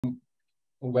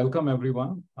Welcome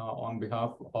everyone on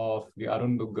behalf of the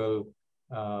Arun Duggal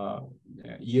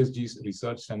ESG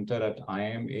Research Center at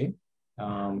IIMA.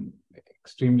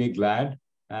 Extremely glad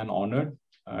and honored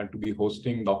to be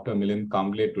hosting Dr. Milind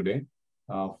Kamble today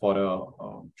for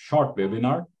a short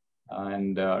webinar.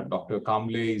 And Dr.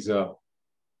 Kamble is an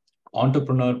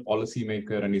entrepreneur,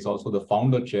 policymaker, and he's also the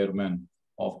founder chairman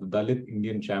of the Dalit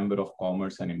Indian Chamber of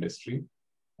Commerce and Industry.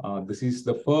 This is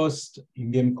the first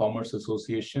Indian Commerce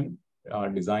Association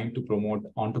designed to promote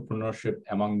entrepreneurship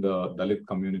among the Dalit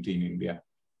community in India.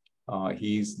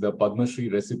 He's the Padma Shri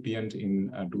recipient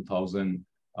in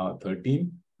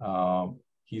 2013.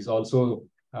 He's also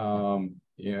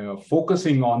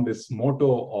focusing on this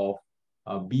motto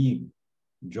of be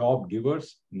job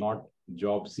givers, not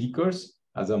job seekers,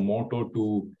 as a motto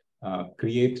to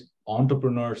create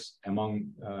entrepreneurs among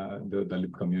the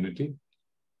Dalit community.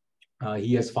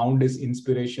 He has found his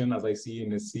inspiration, as I see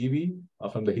in his CV,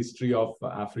 from the history of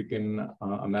African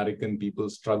American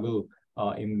people's struggle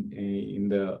in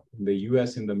the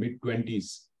US in the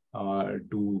mid-20s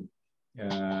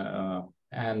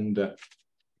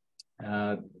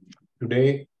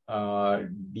today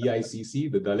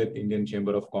DICCI, the Dalit Indian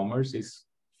Chamber of Commerce, is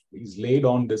laid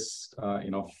on this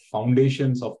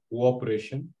foundations of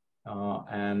cooperation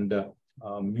and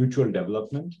mutual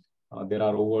development. There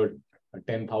are over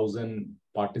 10,000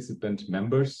 participant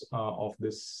members of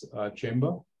this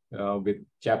chamber with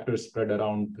chapters spread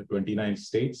around 29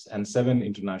 states and 7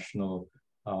 international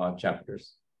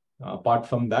chapters. Apart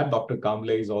from that, Dr.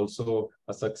 Kamble is also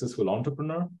a successful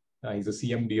entrepreneur. He's a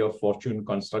CMD of Fortune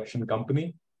Construction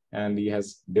Company, and he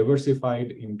has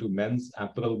diversified into men's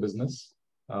apparel business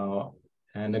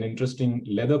and an interesting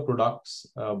leather products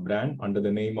brand under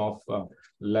the name of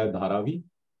Le Dharavi.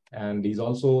 And he's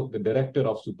also the director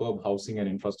of Superb Housing and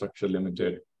Infrastructure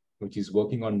Limited, which is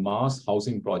working on mass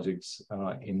housing projects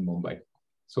in Mumbai.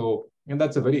 So, and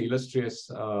that's a very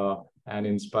illustrious and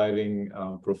inspiring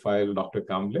profile, Dr.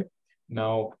 Kamble.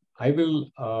 Now, I will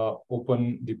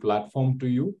open the platform to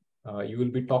you. You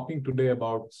will be talking today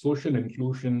about social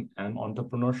inclusion and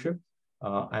entrepreneurship.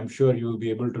 I'm sure you will be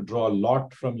able to draw a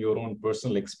lot from your own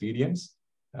personal experience.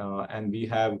 And we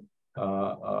have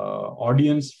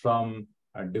audience from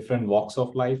different walks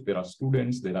of life. There are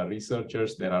students, there are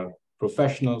researchers, there are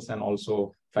professionals, and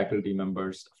also faculty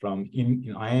members from in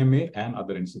IIMA and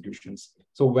other institutions.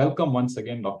 So welcome once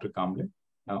again, Dr. Kamble.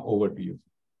 Over to you.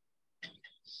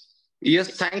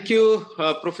 Yes, thank you,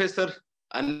 Professor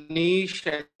Anish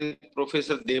and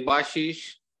Professor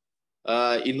Debashish,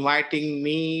 inviting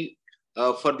me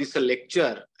for this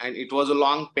lecture. And it was a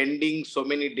long pending, so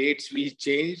many dates we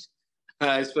changed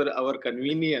as per our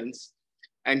convenience.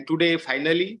 And today,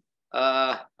 finally,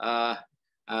 I'm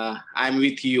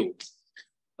with you.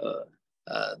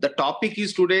 The topic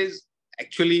is today's,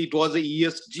 actually, it was a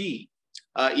ESG.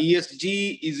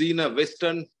 ESG is in a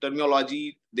Western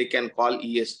terminology, they can call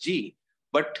ESG.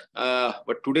 But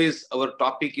today's, our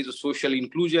topic is social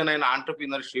inclusion and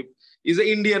entrepreneurship is an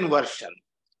Indian version.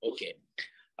 Okay.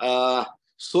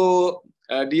 So,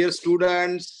 dear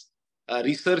students,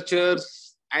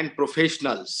 researchers, and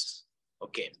professionals,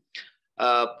 okay.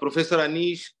 Professor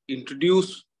Anish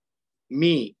introduced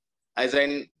me as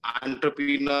an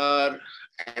entrepreneur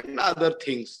and other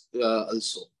things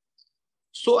also.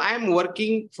 So I am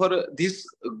working for this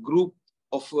group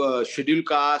of scheduled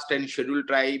caste and scheduled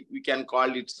tribe. We can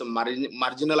call it some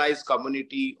marginalized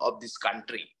community of this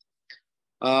country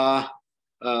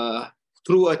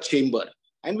through a chamber.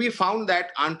 And we found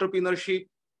that entrepreneurship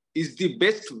is the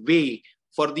best way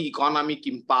for the economic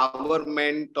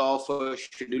empowerment of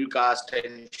scheduled caste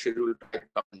and scheduled tribe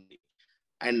community.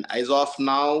 And as of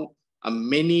now,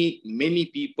 many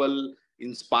people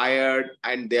inspired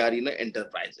and they are in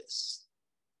enterprises.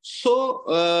 So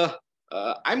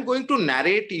I'm going to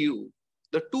narrate you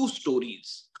the 2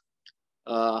 stories.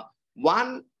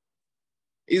 One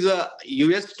is a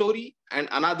US story and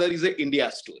another is an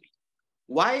India story.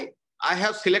 Why I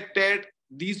have selected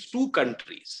these 2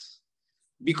 countries?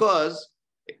 Because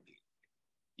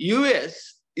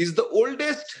US is the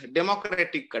oldest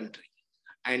democratic country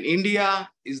and India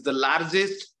is the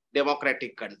largest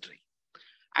democratic country.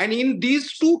 And in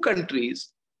these 2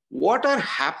 countries, what are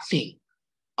happening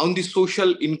on the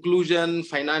social inclusion,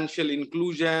 financial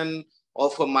inclusion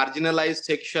of a marginalized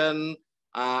section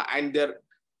and their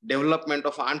development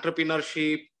of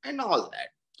entrepreneurship and all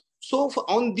that. So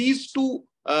on these 2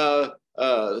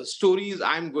 stories,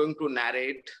 I'm going to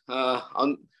narrate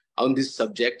on this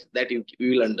subject that you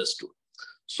will understand.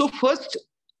 So first,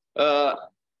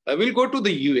 we'll go to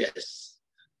the US.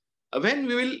 When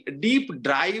we will deep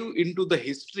dive into the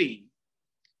history,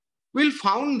 we'll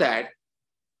found that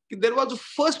there was a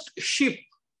first ship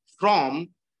from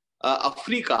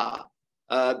Africa,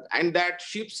 and that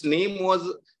ship's name was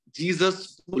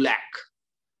Jesus Black,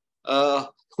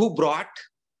 who brought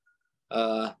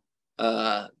the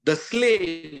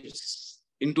slaves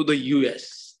into the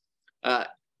US.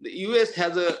 The US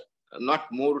has a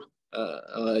not more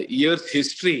years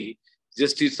history,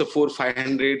 just it's a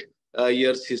 400-500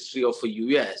 years history of a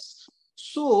US.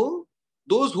 So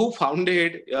those who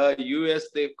founded US,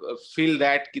 they feel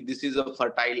that this is a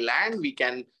fertile land, we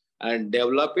can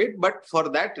develop it, but for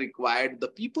that required the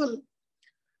people.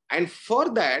 And for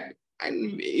that,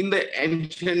 and in the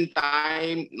ancient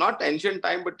time, not ancient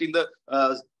time, but in the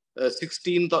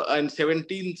 16th and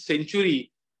 17th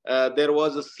century, there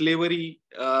was a slavery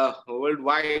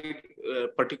worldwide,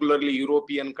 particularly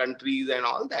European countries and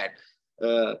all that.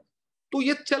 तो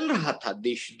ये चल रहा था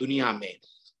देश दुनिया में.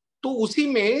 तो उसी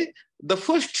में the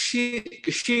first ship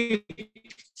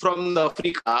from the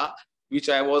Africa, which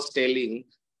I was telling,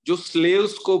 जो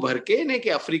slaves को भर के ने कि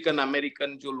अफ्रीकन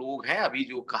अमेरिकन जो लोग हैं अभी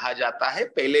जो कहा जाता है,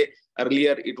 पहले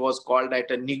earlier it was called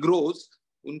at Negroes,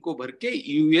 उनको भर के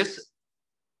US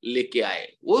लेके आए.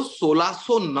 वो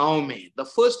 1609 में the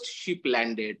first ship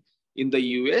landed in the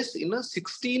US in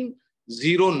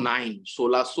 1609,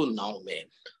 1609 में.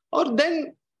 और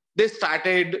then they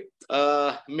started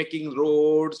making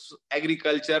roads,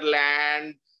 agriculture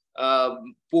land,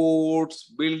 ports,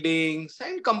 buildings,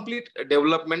 and complete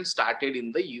development started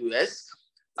in the US.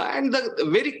 And the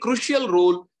very crucial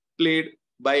role played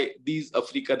by these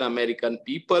African American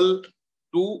people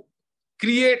to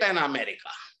create an America,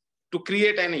 to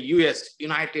create an US,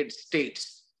 United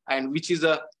States, and which is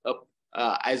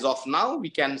as of now we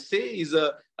can say is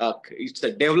it's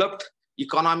a developed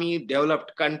economy,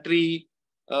 developed country.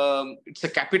 It's a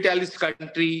capitalist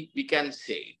country, we can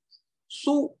say.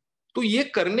 So तो ये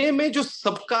करने में जो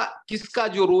सबका किसका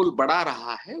जो role बड़ा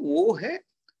रहा है वो है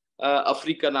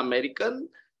African American,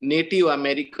 native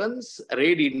Americans,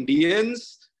 red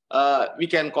Indians, we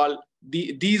can call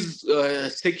these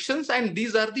sections, and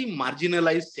these are the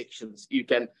marginalized sections. You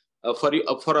can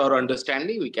for our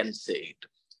understanding we can say it.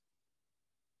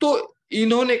 तो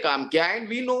इन्होंने काम किया, and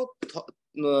we know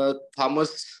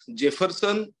Thomas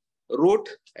Jefferson wrote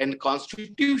a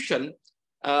constitution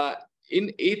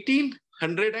in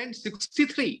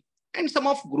 1863, and some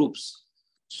of groups.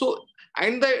 So,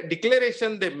 and the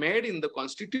declaration they made in the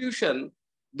constitution,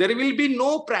 there will be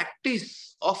no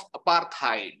practice of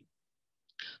apartheid.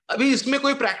 अभी इसमें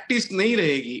कोई practice नहीं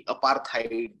रहेगी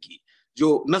apartheid की,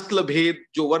 जो नस्ल भेद,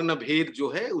 जो वर्ण भेद जो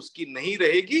है उसकी नहीं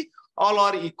रहेगी. All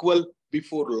are equal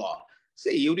before law.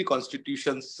 Say every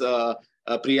constitution's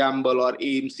preamble or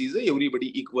aims is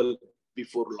everybody equal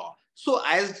before law. So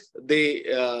as they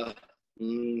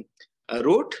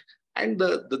wrote, and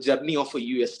the journey of a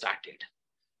US started.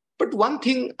 But one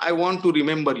thing I want to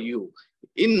remember you,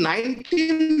 in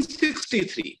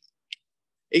 1963,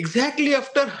 exactly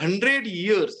after 100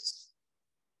 years,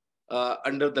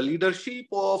 under the leadership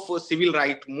of a civil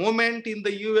rights movement in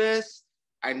the US,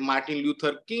 and Martin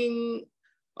Luther King,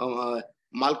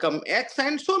 Malcolm X,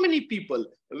 and so many people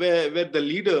were the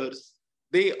leaders,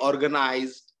 they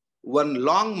organized one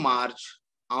long march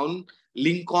on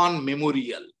Lincoln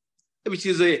Memorial, which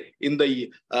is in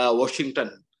the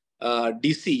Washington,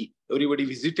 DC. Everybody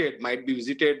might be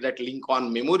visited that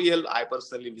Lincoln Memorial. I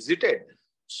personally visited.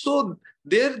 So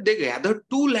there they gathered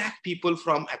 2 lakh people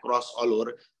from across all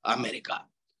over America.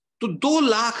 तो 2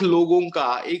 लाख लोगों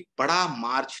का एक बड़ा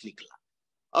मार्च निकला,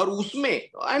 और उसमें,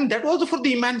 and that was for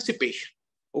the emancipation.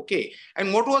 Okay,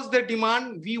 and what was their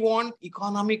demand? We want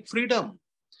economic freedom,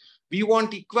 we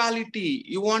want equality,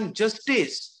 you want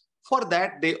justice. For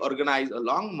that, they organized a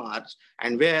long march,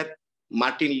 and where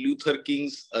Martin Luther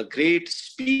King's great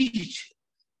speech,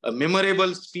 a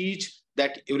memorable speech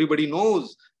that everybody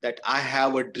knows, that I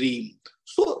have a dream.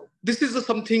 So this is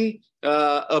something,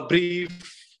 a brief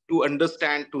to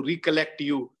understand, to recollect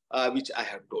you, which I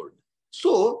have told.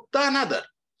 So the another,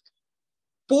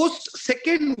 post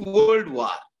Second World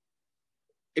War,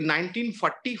 in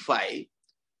 1945,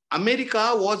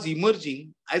 America was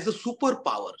emerging as a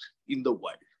superpower in the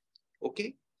world.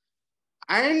 Okay,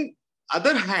 and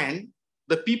other hand,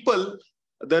 the people,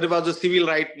 there was a civil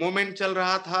rights movement चल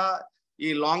रहा था,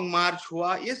 ये long march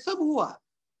हुआ, ये सब हुआ.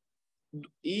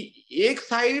 एक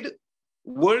side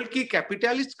world की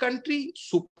capitalist country,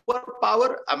 super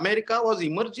power America was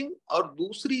emerging, और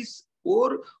दूसरी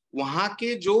ओर वहाँ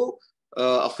के जो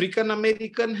अफ्रीकन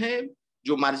अमेरिकन है,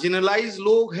 जो marginalized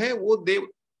लोग हैं, वो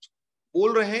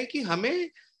बोल रहे हैं कि हमें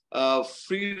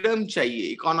फ्रीडम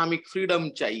चाहिए, इकोनॉमिक फ्रीडम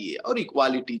चाहिए और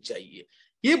इक्वालिटी चाहिए.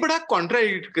 ये बड़ा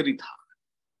कॉन्ट्राडिक्टरी था.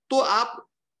 तो आप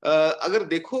अगर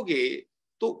देखोगे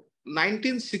तो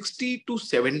 1960 to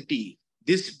 70,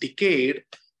 this decade,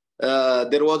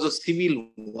 there was a civil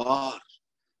war,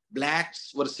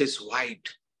 blacks versus white.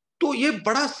 तो ये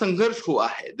बड़ा संघर्ष हुआ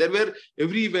है. There were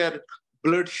everywhere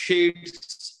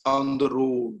bloodsheds on the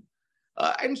road,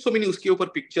 and so many. उसके ऊपर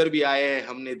पिक्चर भी आए हैं,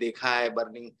 हमने देखा है,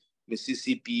 burning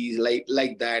Mississippi,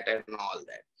 like that and all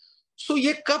that. So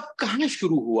ये कब कहाँ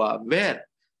शुरू हुआ? Where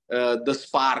the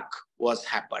spark was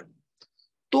happened.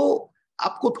 तो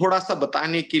आपको थोड़ा सा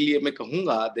बताने के लिए मैं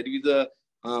कहूँगा, there is a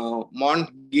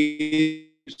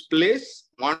Montgomery place.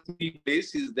 Montgomery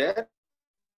place is there,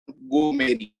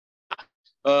 Montgomery,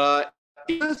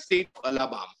 in the state of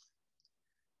Alabama.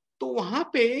 तो वहां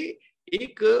पे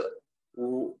एक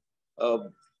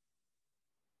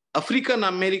अफ्रीकन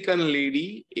अमेरिकन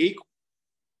लेडी एक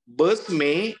बस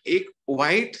में एक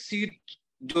व्हाइट सीट,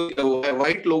 जो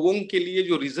व्हाइट लोगों के लिए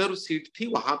जो रिजर्व सीट थी,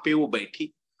 वहां पे वो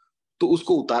बैठी. तो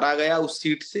उसको उतारा गया, उस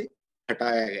सीट से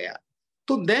हटाया गया.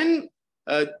 तो देन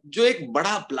जो एक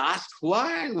बड़ा ब्लास्ट हुआ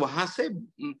एंड वहां से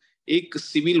एक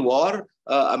सिविल वॉर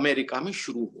अमेरिका में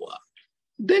शुरू हुआ.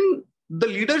 Then the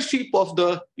leadership of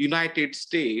the United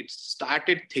States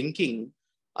started thinking,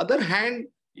 other hand,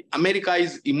 America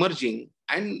is emerging,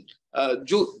 and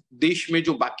जो देश में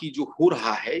जो बाकी जो हो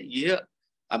रहा है, ये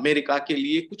अमेरिका के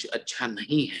लिए कुछ अच्छा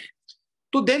नहीं है.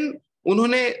 तो देन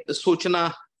उन्होंने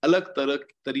सोचना अलग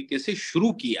तरीके से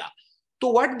शुरू किया.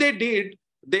 तो what they did,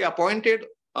 they appointed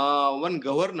one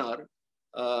governor,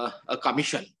 a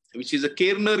commission, which is a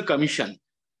Kerner Commission.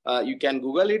 You can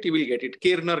Google it, you will get it,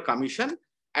 Kerner Commission.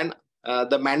 And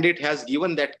the mandate has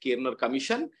given that Kerner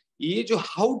Commission, ये जो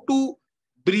how to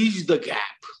bridge the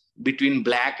gap between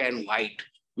black and white,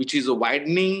 which is a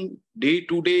widening day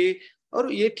to day,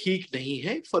 और ये ठीक नहीं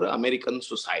है for American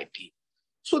society.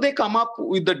 So they come up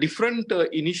with the different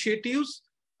initiatives.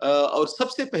 और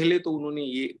सबसे पहले तो उन्होंने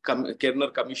ये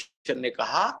Kerner Commission ने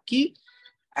कहा कि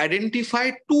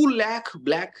identify 2 lakh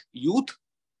black youth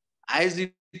as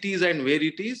it is and where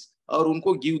it is, और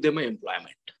उनको give them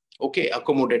employment. Okay,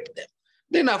 accommodate them.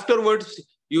 Then afterwards,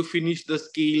 you finish the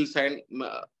skills and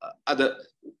other,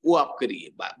 वो आप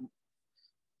करिए.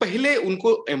 पहले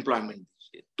उनको employment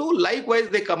दीजिए. तो likewise,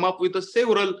 they come up with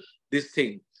several this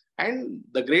thing. And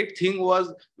the great thing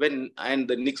was and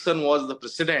the Nixon was the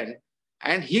president,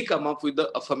 and he come up with the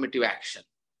affirmative action.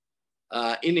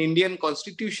 In Indian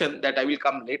Constitution, that I will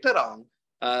come later on,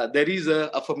 there is a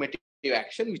affirmative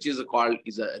action which is called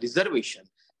a reservation.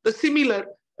 The similar,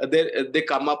 they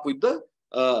come up with the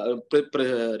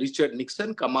Richard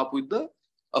Nixon come up with the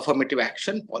affirmative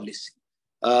action policy,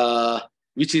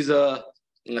 which is a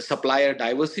supplier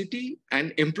diversity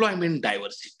and employment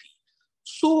diversity.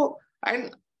 So,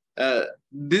 and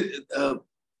the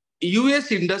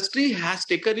US industry has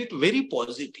taken it very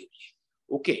positively.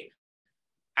 Okay.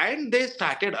 And they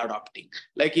started adopting.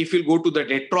 Like if you go to the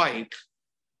Detroit,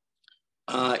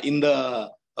 in the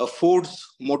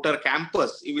Ford's Motor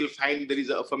Campus, you will find there is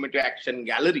an affirmative action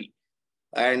gallery.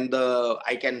 And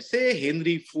I can say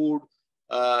Henry Ford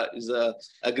is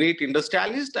a great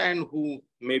industrialist and who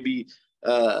may be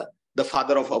the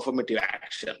father of affirmative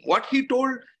action. What he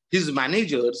told his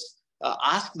managers,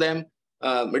 ask them,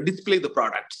 display the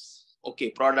products. Okay,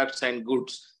 products and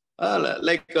goods.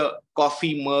 Like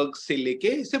coffee mug से लेके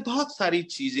ऐसे बहुत सारी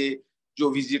चीजें जो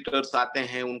visitors आते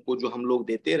हैं उनको जो हम लोग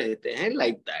देते रहते हैं,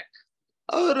 like that.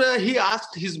 और he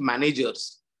asked his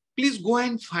managers, please go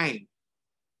and find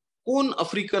कौन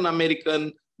अफ्रीकन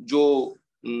अमेरिकन जो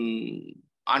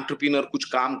entrepreneur कुछ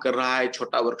काम कर रहा है,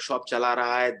 छोटा वर्कशॉप चला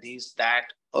रहा है, this that,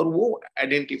 और वो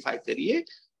आइडेंटिफाई करिए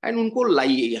एंड उनको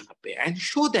लाइए यहाँ पे एंड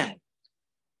शो देम.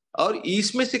 और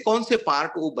इसमें से कौन से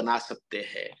पार्ट वो बना सकते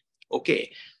हैं. ओके.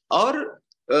 और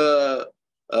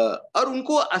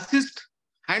उनको असिस्ट,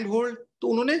 हैंड होल्ड, तो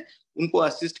उन्होंने उनको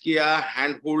असिस्ट किया,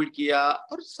 हैंड होल्ड किया,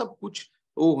 और सब कुछ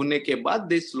वो होने के बाद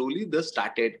दे slowly they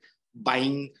started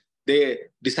buying. They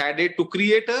decided to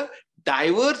create a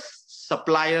diverse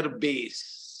supplier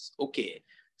base. Okay.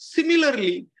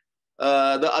 Similarly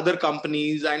the other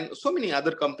companies and so many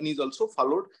other companies also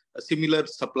followed a similar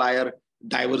supplier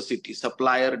diversity,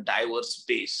 supplier diverse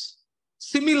base.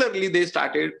 Similarly, they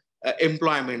started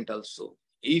employment also.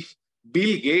 If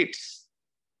Bill Gates,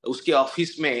 uske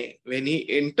office mein, when he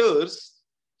enters,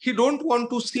 he don't want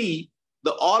to see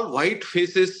the all white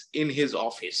faces in his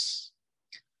office.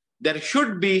 There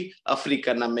should be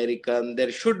African American,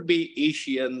 there should be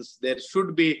Asians, there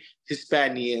should be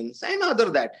Hispanians and other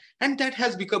that. And that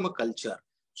has become a culture.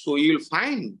 So you'll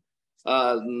find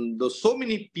so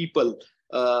many people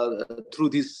through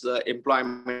this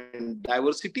employment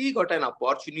diversity got an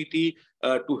opportunity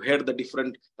to head the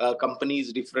different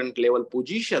companies, different level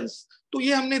positions. तो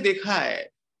ये हमने देखा है.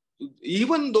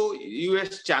 even though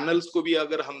US channels को भी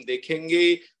अगर हम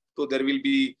देखेंगे, तो there will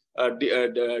be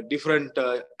different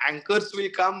anchors will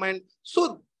come, and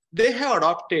so they have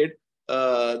adopted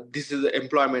this is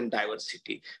employment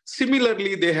diversity.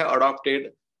 Similarly, they have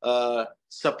adopted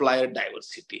supplier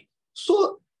diversity.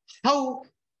 So how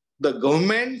the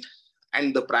government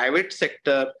and the private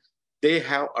sector, they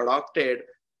have adopted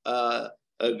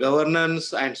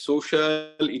governance and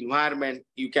social environment.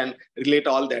 You can relate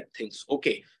all that things.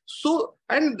 Okay. So,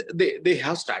 and they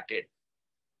have started.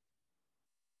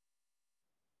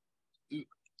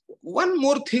 One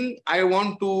more thing I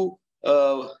want to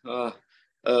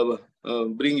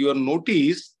bring your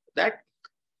notice, that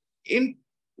in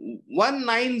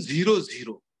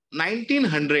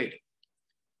 1900,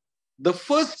 the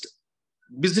first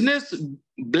business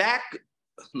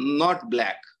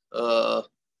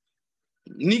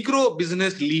Negro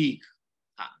Business League.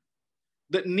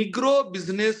 The Negro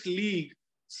Business League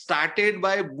started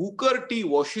by Booker T.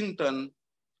 Washington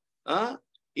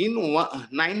in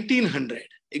 1900,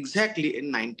 exactly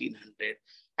in 1900.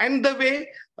 And the way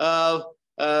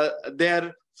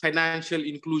their financial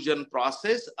inclusion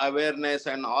process, awareness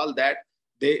and all that,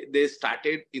 they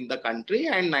started in the country,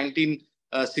 and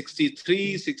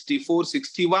 1963, 64,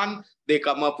 61, they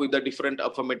come up with a different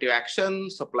affirmative action,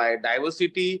 supply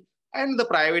diversity, and the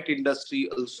private industry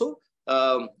also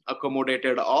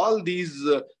accommodated all these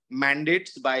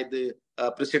mandates by the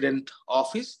president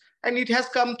office, and it has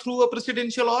come through a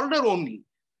presidential order only,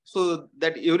 so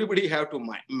that everybody have to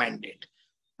mandate.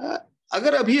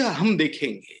 अगर अभी हम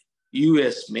देखेंगे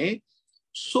US में,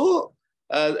 so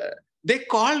they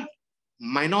called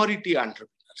minority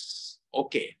entrepreneurs.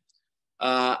 Okay.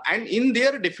 And in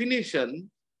their definition,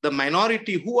 the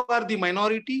minority, who are the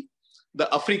minority?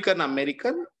 The African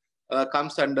American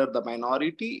comes under the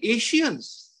minority,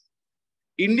 Asians,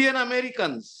 Indian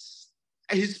Americans,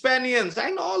 Hispanians,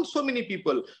 and also many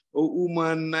people,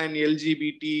 women and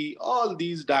LGBT, all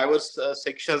these diverse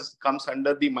sections comes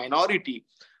under the minority.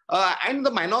 And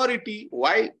the minority,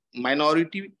 why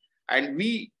minority? And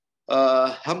we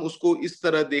हम उसको इस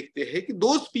तरह देखते हैं कि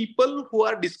those people who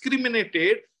are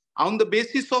discriminated on the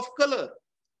basis of color,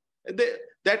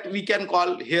 that we can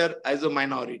call here as a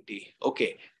minority.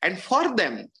 Okay. And for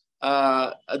them,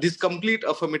 this complete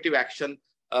affirmative action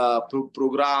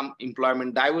program,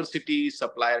 employment diversity,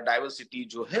 supplier diversity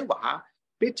जो है वहाँ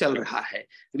पे चल रहा है.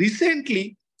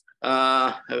 Recently,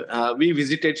 we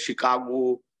visited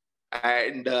Chicago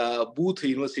and Booth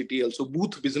University also,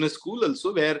 Booth Business School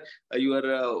also, where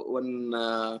your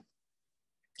one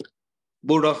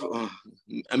board of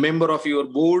a member of your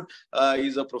board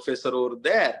is a professor over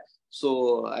there.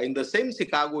 So in the same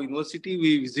Chicago University,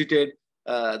 we visited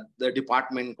the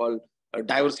department called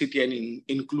Diversity and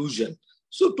Inclusion,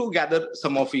 so to gather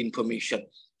some of the information.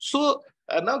 So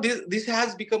now this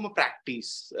has become a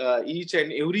practice. Each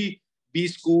and every B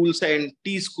schools and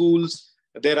T schools,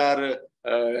 there are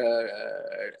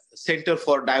Center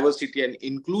for Diversity and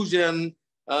Inclusion,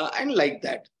 and like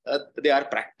that, they are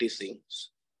practicing.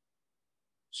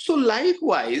 So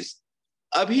likewise,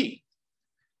 abhi,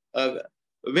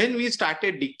 when we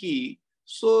started DICCI,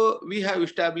 so we have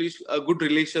established good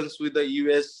relations with the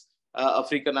US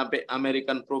African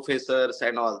American professors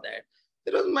and all that.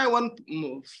 There was my one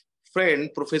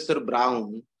friend, Professor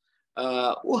Brown,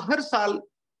 वो हर साल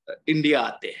India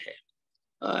आते हैं.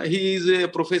 He is a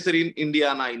professor in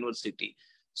Indiana University.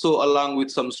 So along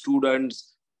with some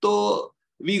students, so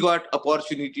we got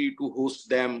opportunity to host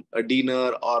them a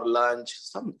dinner or lunch,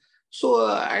 and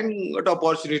got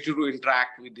opportunity to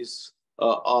interact with this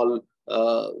all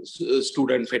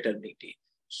student fraternity.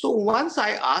 So once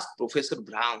I asked Professor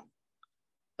Brown,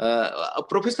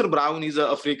 Professor Brown is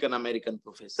an African American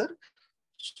professor.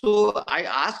 So I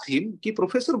asked him,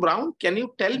 Professor Brown, can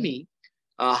you tell me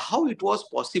how it was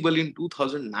possible in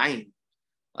 2009,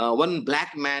 one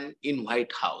black man in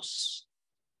White House?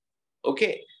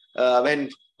 Okay, when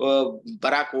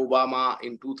Barack Obama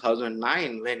in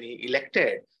 2009, when he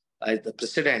elected as the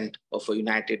president of the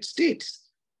United States,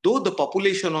 though the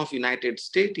population of United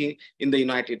States in the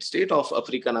United States of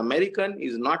African American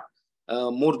is not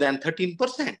more than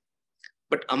 13%,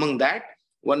 but among that,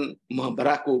 one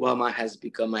Barack Obama has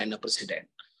become a president.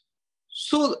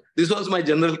 So this was my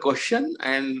general question,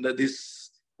 and this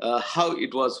how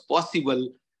it was possible,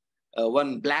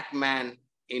 one black man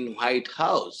in White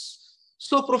House.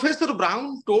 So Professor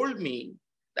Brown told me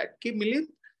that, Milind,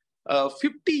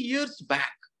 50 years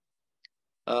back,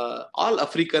 all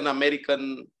African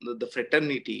American, the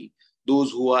fraternity,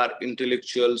 those who are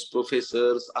intellectuals,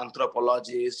 professors,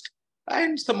 anthropologists,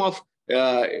 and some of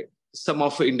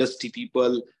industry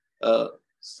people,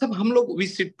 we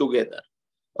sit together.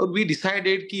 और we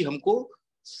decided कि हमको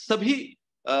सभी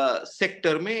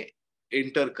sector में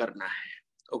enter करना है.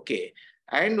 Okay,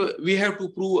 and we have to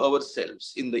prove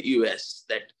ourselves in the US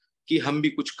that कि हम भी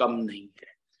कुछ कम नहीं है.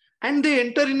 And they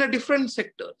enter in a different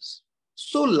sectors.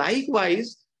 So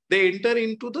likewise, they enter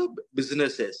into the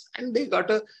businesses, and they got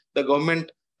the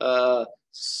government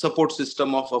support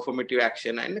system of affirmative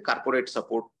action and corporate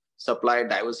support, supply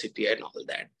diversity and all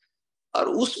that. और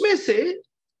उसमें से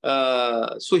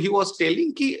so he was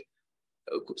telling कि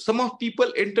some of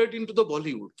people entered into the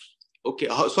Bollywood. Okay,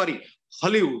 sorry,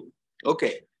 Hollywood.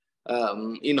 Okay.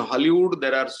 In Hollywood,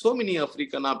 there are so many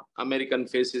African American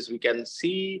faces we can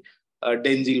see.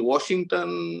 Denzel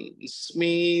Washington,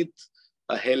 Smith,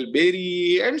 Halle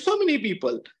Berry, and so many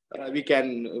people we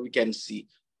can see.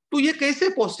 तो ये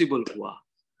कैसे possible हुआ?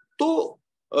 तो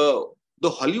the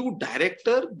Hollywood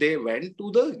director, they went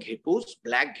to the ghettos,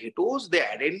 black ghettos, they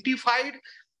identified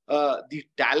the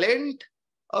talent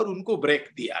और उनको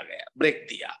break दिया.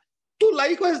 तो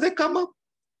likewise they come up.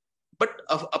 But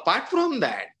apart from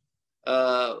that,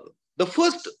 the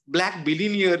first black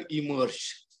billionaire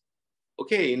emerged.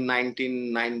 Okay, in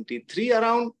 1993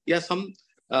 around, yeah, some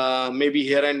maybe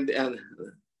here and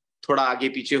थोड़ा आगे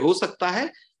पीछे हो सकता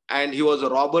है, and he was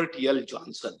Robert L.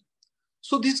 Johnson.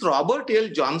 So this Robert L.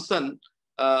 Johnson,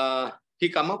 he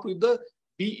come up with the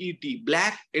BET,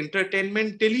 Black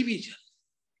Entertainment Television.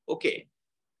 Okay,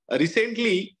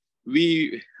 recently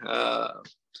we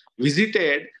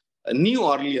visited New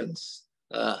Orleans,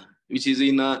 which is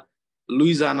in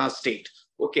Louisiana state.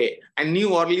 Okay, and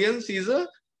New Orleans is a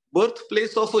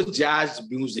birthplace of jazz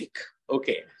music.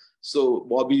 Okay, so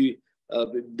Bobby,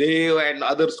 they and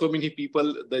other so many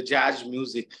people, the jazz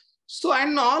music. So,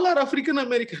 and all are African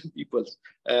American people.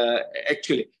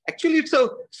 Actually, it's a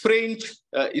French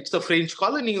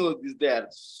colony is there.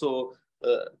 So,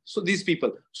 so these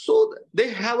people, so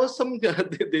they have some,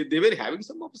 they were having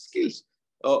some of skills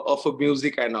of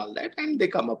music and all that, and they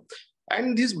come up.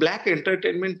 And this Black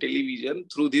Entertainment Television,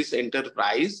 through this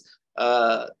enterprise,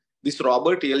 this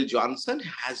Robert L. Johnson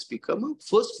has become a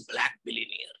first black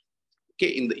billionaire, okay,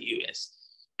 in the US.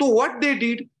 So what they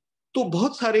did, तो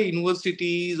बहुत सारे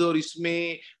universities और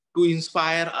इसमें to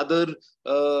inspire other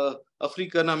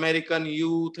African American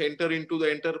youth enter into the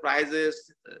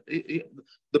enterprises,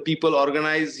 the people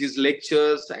organize his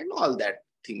lectures and all that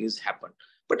thing is happened.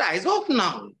 But as of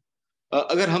now,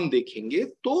 अगर हम देखेंगे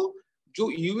तो जो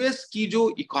US की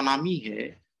जो economy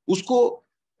है उसको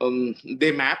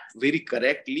they map very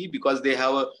correctly because they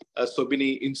have so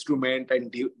many instrument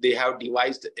and they have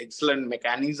devised excellent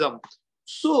mechanism.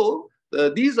 So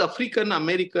these African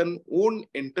American owned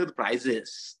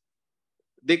enterprises,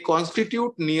 they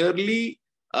constitute nearly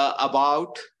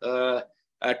about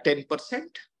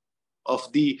 10%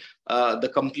 of the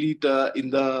complete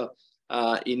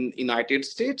in United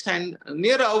States, and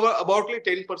near about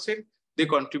 10% they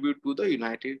contribute to the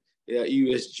United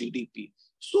US GDP.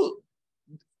 So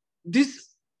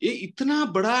this इतना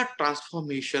बड़ा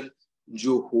transformation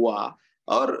जो हुआ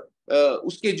और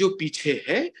उसके जो पीछे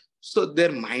है, so their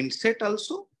mindset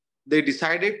also, they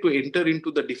decided to enter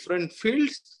into the different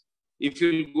fields. If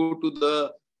you go to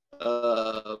the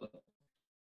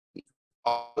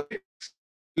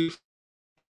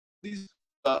these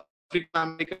African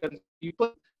American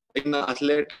people in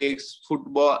athletics,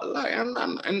 football,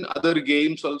 and other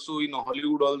games also, in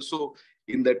Hollywood also,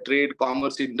 in the trade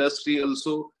commerce industry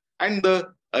also. And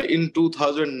in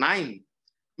 2009,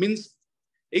 means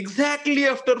exactly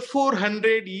after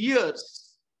 400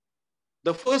 years,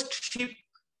 the first ship,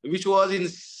 which was in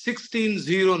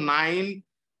 1609,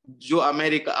 जो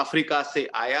Africa से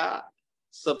आया,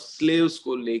 सब slaves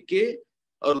को लेके,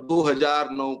 और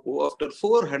 2009 को, after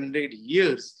 400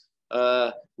 years,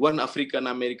 one African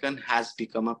American has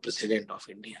become a president of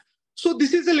India. So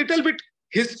this is a little bit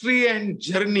history and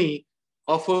journey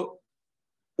of a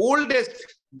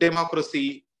oldest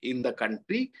democracy in the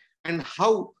country, and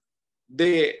how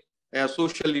the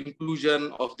social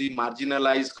inclusion of the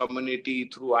marginalized community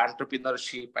through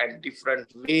entrepreneurship and different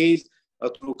ways,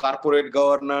 through corporate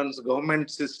governance,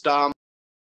 government system.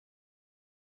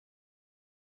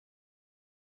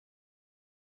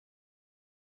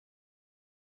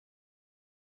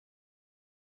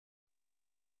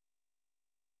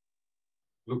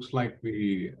 Looks like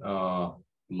we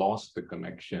lost the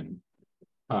connection.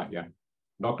 Yeah.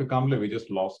 Dr. Kamble, we just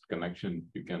lost connection.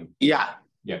 You can... Yeah,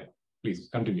 please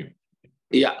continue.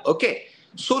 Yeah, okay.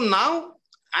 So now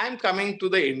I'm coming to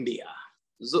the India.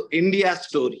 So India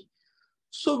story.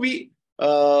 So we,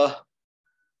 Dalit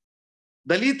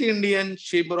Indian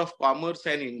Chamber of Commerce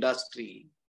and Industry,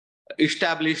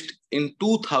 established in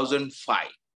 2005.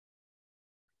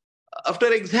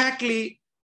 After exactly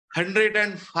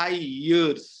 105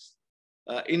 years.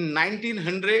 In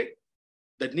 1900,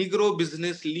 the Negro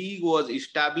Business League was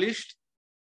established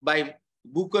by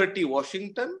Booker T.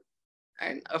 Washington,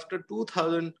 and after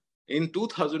 2000, in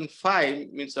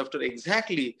 2005, means after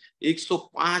exactly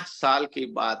 105 साल के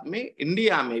बाद में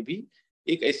India में भी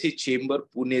एक ऐसी chamber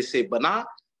Pune से बना.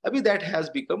 अभी that has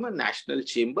become a national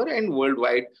chamber, and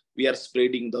worldwide we are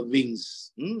spreading the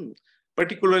wings.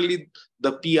 Particularly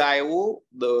the PIO,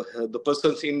 the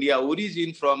persons India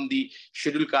origin from the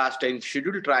scheduled caste and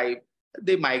scheduled tribe,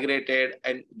 they migrated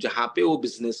and जहाँ पे वो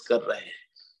business कर रहे हैं.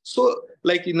 So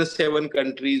like in the 7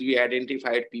 countries, we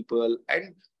identified people,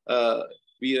 and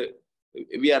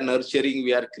we are nurturing,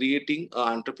 we are creating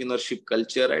an entrepreneurship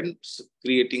culture and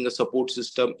creating a support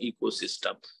system,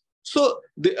 ecosystem. So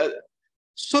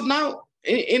now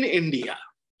in India,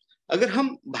 अगर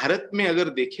हम भारत में अगर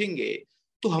देखेंगे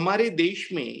तो हमारे देश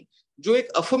में जो एक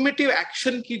अफर्मेटिव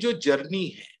एक्शन की जो जर्नी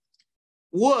है,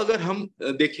 वो अगर हम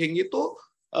देखेंगे तो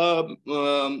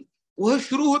वह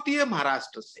शुरू होती है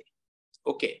महाराष्ट्र से.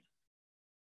 ओके,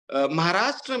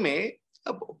 महाराष्ट्र में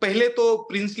अब पहले तो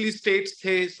प्रिंसली स्टेट्स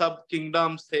थे, सब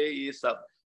किंगडम्स थे, ये सब.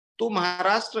 तो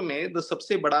महाराष्ट्र में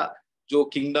सबसे बड़ा जो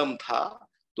किंगडम था,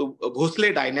 तो भोसले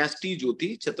डायनेस्टी जो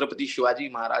थी, छत्रपति शिवाजी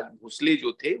महाराज भोसले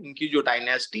जो थे, उनकी जो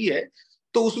डायनेस्टी है,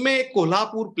 तो उसमें एक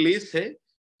कोल्हापुर प्लेस है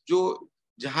जो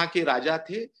जहां के राजा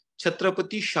थे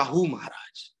छत्रपति शाहू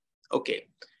महाराज. ओके,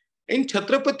 इन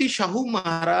छत्रपति शाहू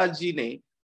महाराज जी ने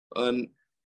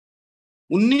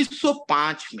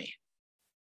 1905 में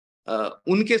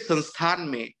उनके संस्थान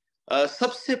में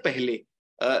सबसे पहले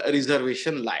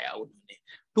रिजर्वेशन लाया उन्होंने,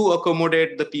 to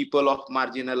accommodate the people of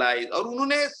marginalise. और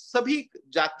उन्होंने सभी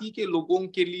जाति के लोगों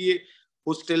के लिए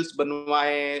हॉस्टल्स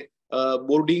बनवाए,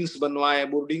 बोर्डिंग्स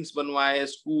बनवाए,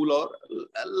 स्कूल और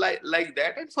like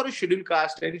that. And for a scheduled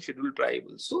caste and scheduled tribe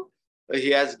also, he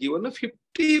has given a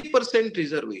 50%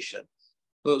 reservation.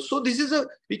 So this is a,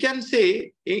 we can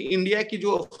say, India की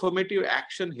जो affirmative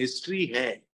action history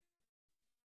है,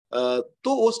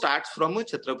 तो वो starts from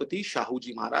Chhatrapati Shahu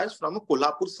ji Maharaj, from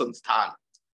Kolhapur संस्थान.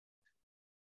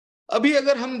 अभी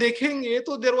अगर हम देखेंगे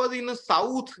तो there was in the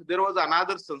south, there was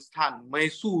another संस्थान,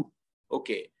 Mysore,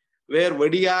 okay, where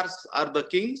Vadiyars are the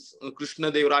kings,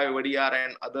 Krishna Dev Rai Vadiyar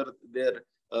and other their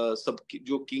सब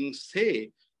जो kings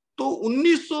थे. तो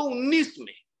 1919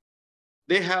 में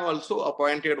they have also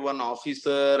appointed one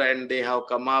officer, and they have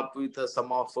come up with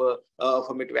some of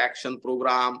affirmative action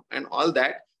program and all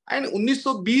that. And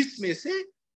 1920 में से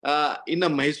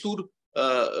इन मैसूर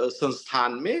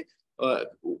संस्थान में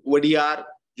वडियार,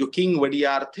 जो किंग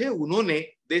वडियार थे, उन्होंने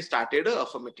they started a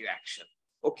affirmative action.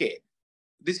 Okay,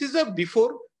 this is a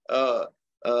before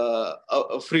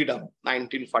freedom,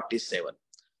 1947.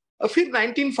 फिर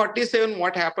 1947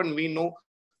 what happened, we know,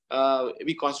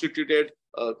 we constituted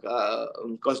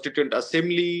constituent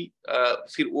assembly,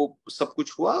 फिर वो सब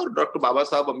कुछ हुआ, और doctor Baba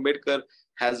Saheb Ambedkar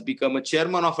has become a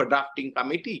chairman of a drafting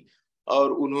committee,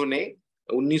 और उन्होंने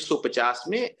 1950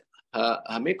 में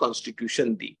हमें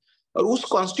कॉन्स्टिट्यूशन दी. और उस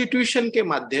कॉन्स्टिट्यूशन के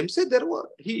माध्यम से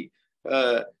he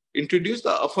introduced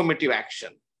the affirmative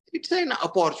action. It's an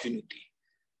opportunity.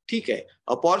 ठीक है,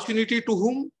 अपॉर्चुनिटी टू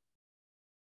whom,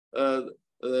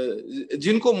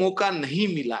 जिनको मौका नहीं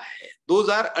मिला है, those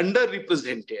are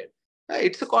underrepresented.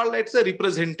 It's a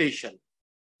representation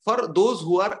for those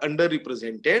who are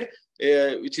underrepresented,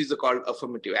 which is called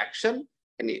affirmative action.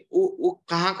 And वो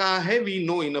कहाँ है, we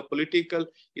know, in a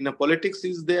politics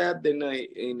is there, then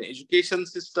in education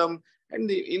system, and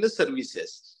in the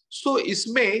services. So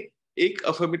इसमें एक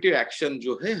affirmative action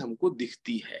जो है हमको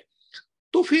दिखती है.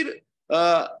 तो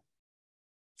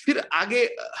फिर आगे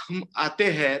हम आते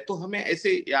हैं तो हमें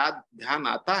ऐसे ध्यान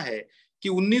आता है कि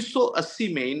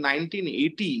 1980 में, in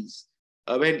 1980s,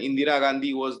 when Indira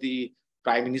Gandhi was the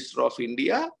Prime Minister of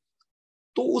India,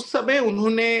 तो उस समय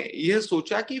उन्होंने यह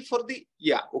सोचा कि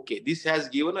this has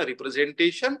given a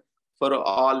representation for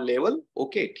all level,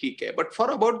 okay, ठीक है, but for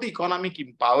about the economic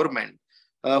empowerment,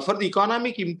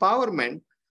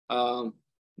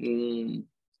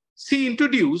 she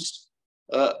introduced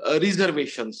a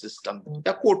reservation system,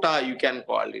 a quota, you can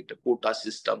call it a quota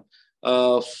system,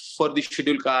 for the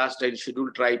scheduled caste and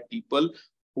scheduled tribe people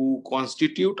who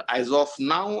constitute, as of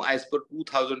now, as per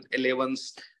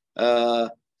 2011's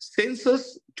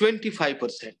census,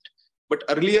 25%. But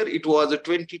earlier it was a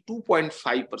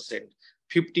 22.5%,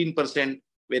 15%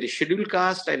 were scheduled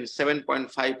caste and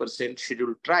 7.5%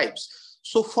 scheduled tribes.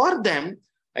 So for them,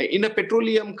 in a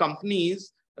petroleum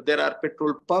companies, there are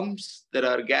petrol pumps, there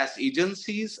are gas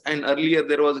agencies, and earlier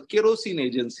there was kerosene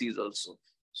agencies also.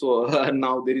 So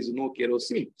now there is no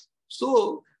kerosene.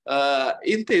 So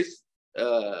in this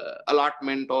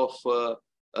allotment of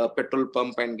petrol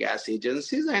pump and gas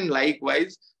agencies, and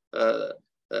likewise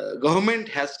government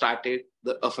has started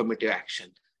the affirmative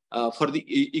action for the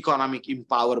economic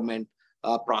empowerment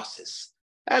process.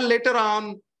 And later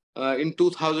on in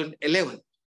 2011,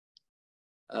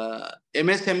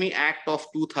 MSME Act of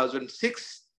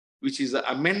 2006, which is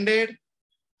amended,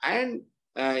 and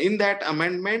in that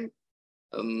amendment,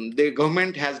 the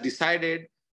government has decided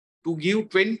to give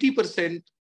 20%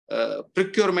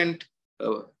 procurement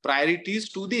priorities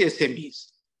to the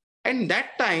SMEs. And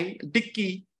that time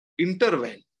DICCI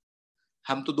intervened.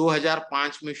 हम तो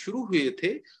 2005 में शुरू हुए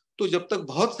थे, तो जब तक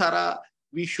बहुत सारा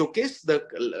we showcase the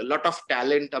lot of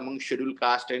talent among scheduled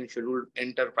caste and scheduled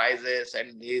enterprises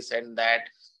and this and that.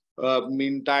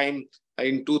 Meantime,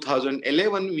 in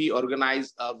 2011, we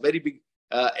organized a very big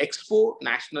expo,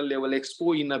 national level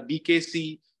expo in a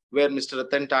BKC, where Mr.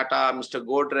 Ratan Tata, Mr.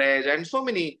 Godrej, and so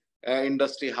many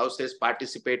industry houses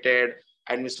participated.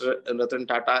 And Mr. Ratan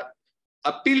Tata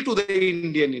appealed to the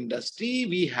Indian industry,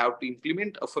 we have to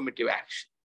implement affirmative action.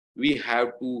 We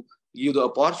have to give the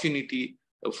opportunity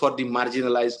for the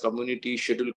marginalized community,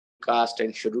 scheduled caste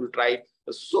and scheduled tribe.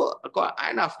 So,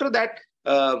 and after that,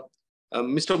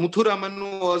 Mr.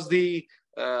 Muthuraman was the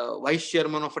vice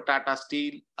chairman of Tata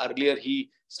Steel. Earlier,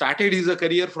 he started his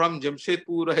career from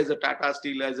Jamshedpur as a Tata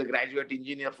Steel, as a graduate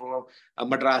engineer from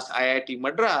Madras, IIT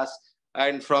Madras.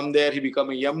 And from there, he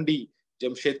became a MD,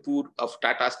 Jamshedpur of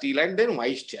Tata Steel, and then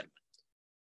vice chairman.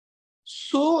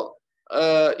 So,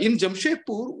 in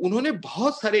Jamshedpur, उन्होंने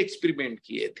बहुत सारे experiment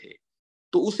किए थे.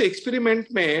 तो उस experiment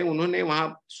में उन्होंने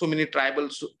वहां so many tribal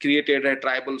created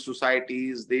tribal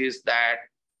societies, this that,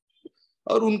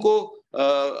 और उनको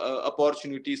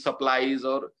अपॉर्चुनिटी सप्लाईज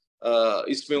और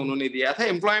इसमें उन्होंने दिया था.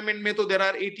 एम्प्लॉयमेंट में तो there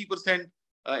are 80%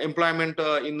 employment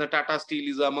in the Tata steel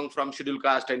is among from schedule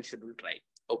caste and schedule tribe.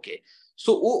 Okay,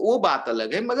 सो वो बात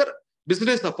अलग है, मगर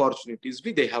बिजनेस अपॉर्चुनिटीज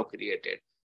भी they have created.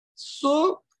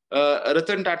 So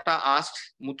Ratan Tata asked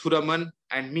Muthuraman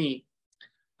and me,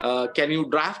 can you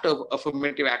draft a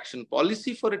affirmative action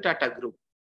policy for a Tata group?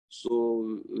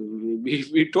 So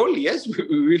we told yes,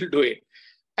 we will do it.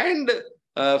 And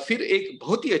फिर एक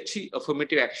बहुत ही अच्छी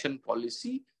affirmative action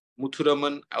policy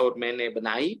Muthuraman और मैंने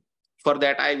बनाई. For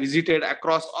that I visited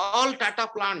across all Tata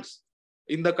plants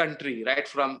in the country, right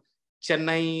from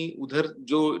Chennai, उधर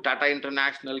जो Tata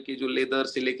International के जो लेदर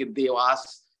से लेके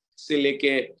देवास से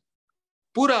लेके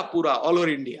पूरा all over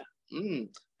India.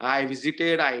 I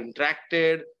visited, I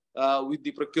interacted with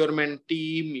the procurement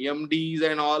team, MDs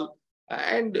and all,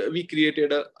 and we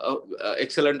created a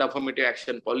excellent affirmative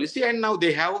action policy. And now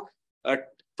they have a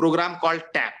program called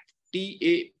TAP,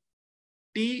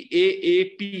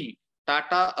 TAAP,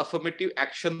 Tata Affirmative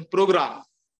Action Program.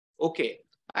 Okay,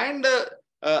 and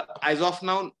as of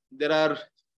now, there are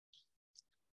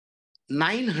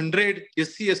 900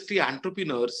 SC/ST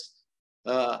entrepreneurs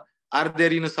are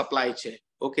there in a supply chain,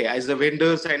 okay, as the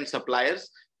vendors and suppliers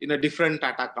in a different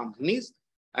Tata companies,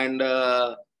 and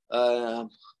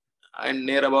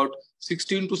near about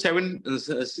 600 to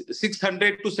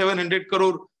 700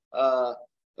 crore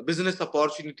business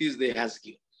opportunities they has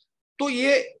given. तो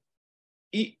ये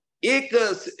एक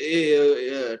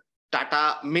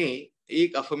टाटा में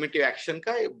एक affirmative action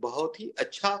का बहुत ही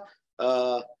अच्छा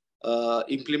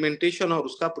implementation और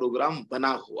उसका प्रोग्राम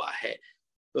बना हुआ है,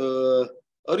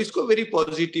 और इसको वेरी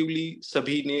पॉजिटिवली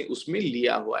सभी ने उसमें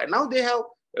लिया हुआ है. नाउ दे हैव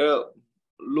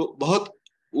बहुत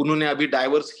उन्होंने अभी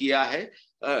डाइवर्स किया है.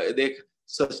 देख,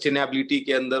 सस्टेनेबिलिटी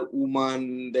के अंदर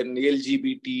वुमन, देन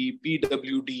एलजीबीटी,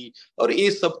 पीडब्ल्यूडी, और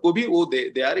ये सबको भी वो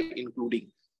they are including.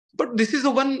 But this is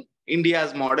one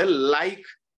India's model, like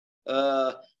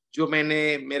जो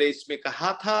मैंने मेरे इसमें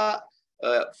कहा था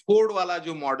फोर्ड वाला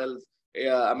जो मॉडल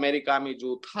अमेरिका में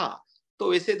जो था,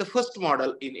 तो वैसे the first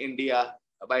model in India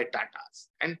by Tatas.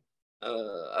 And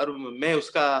और मैं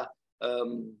उसका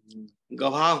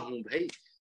गवाह हूं भाई.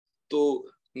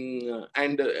 तो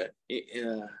and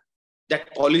that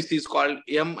policy is called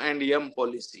M&M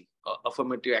policy,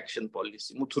 affirmative action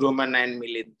policy, Muthuraman and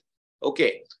Milind.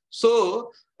 Okay, so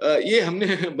ये हमने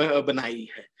बनाई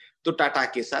है तो टाटा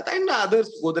के साथ, एंड अदर्स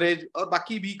गोदरेज और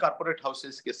बाकी भी कॉर्पोरेट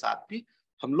हाउसेस के साथ भी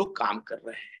हम लोग काम कर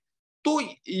रहे हैं. तो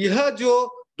यह जो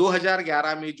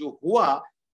 2011 में जो हुआ,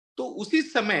 तो उसी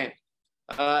समय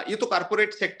ये तो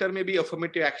कॉर्पोरेट सेक्टर में भी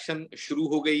अफर्मेटिव एक्शन शुरू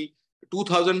हो गई.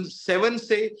 2007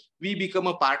 से we become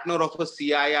a partner of a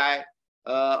CII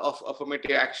of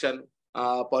affirmative action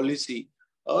policy,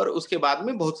 और उसके बाद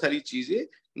में बहुत सारी चीजें.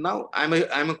 Now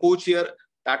I'm a co-chair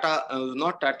Tata,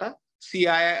 not Tata,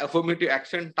 CII affirmative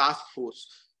action task force.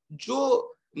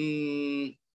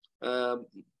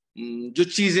 जो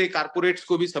चीजें कारपोरेट्स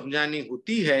को भी समझानी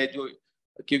होती है, जो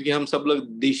क्योंकि हम सब लोग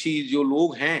देशी जो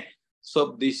लोग हैं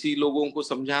सब देशी लोगों को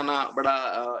समझाना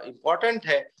बड़ा important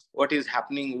है what is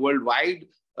happening worldwide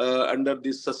under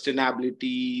this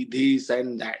sustainability, this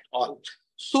and that all.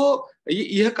 So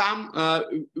यह काम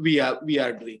we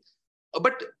are doing.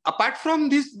 But apart from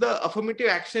this, the affirmative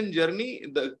action journey,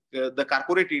 the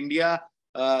corporate India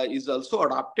is also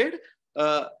adopted.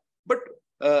 But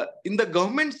in the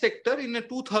government sector, in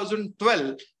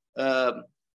 2012,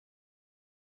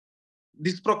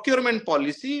 this procurement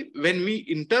policy, when we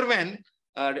intervene,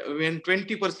 when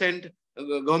 20%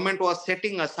 government was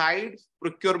setting aside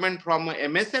procurement from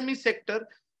MSME sector,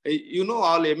 you know,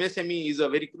 all MSME is a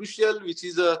very crucial, which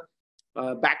is a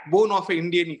backbone of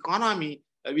Indian economy.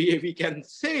 We can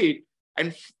say it,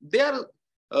 and there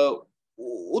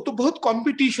वो तो बहुत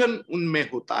competition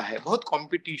उनमें होता है, बहुत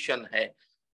competition है.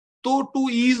 So to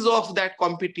ease of that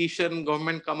competition,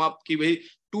 government come up कि भाई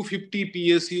 250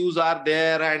 PSUs are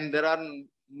there and there are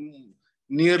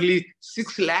nearly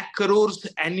 6 lakh crores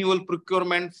annual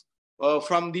procurement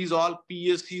from these all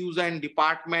PSUs and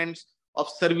departments of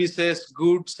services,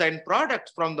 goods and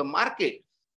products from the market.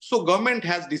 So government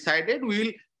has decided we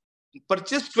will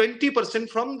purchase 20%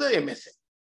 from the MSME,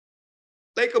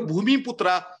 like a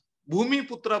Bhumiputra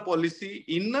policy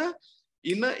in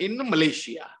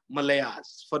Malaysia,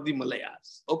 Malayas, for the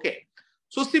Malayas. Okay.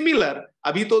 So similar,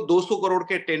 अभी तो 200 करोड़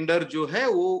के tender जो है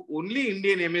वो only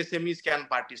Indian MSMEs can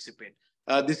participate.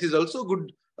 This is also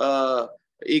good.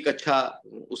 एक अच्छा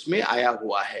उसमें आया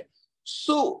हुआ है.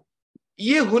 So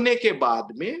ये होने के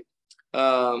बाद में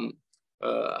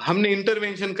हमने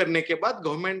इंटरवेंशन करने के बाद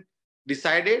government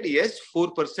decided yes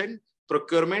 4%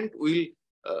 procurement will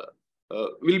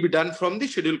be done from the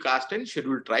scheduled caste and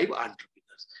scheduled tribe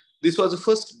entrepreneurs. This was the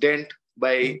first dent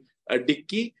by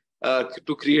DICCI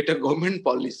to create a government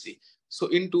policy. So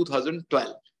in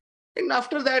 2012, and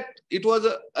after that it was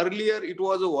earlier it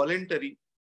was a voluntary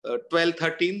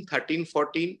 12-13,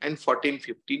 13-14 and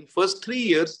 14-15. First 3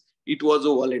 years it was a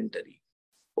voluntary.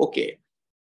 Okay.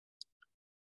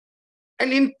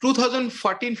 And in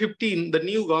 2014-15, the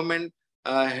new government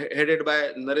headed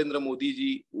by Narendra Modi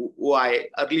ji,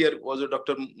 earlier was a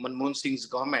Dr. Manmohan Singh's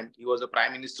government. He was a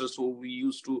prime minister, so we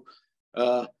used to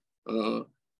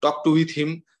talk to with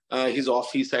him, his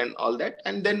office and all that.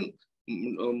 And then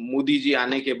Modi ji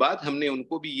आने के बाद हमने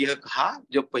उनको भी यह कहा,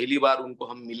 जब पहली बार उनको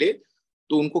हम मिले,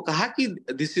 तो उनको कहा कि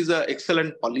this is an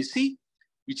excellent policy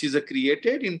which is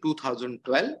created in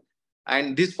 2012,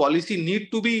 and this policy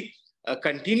need to be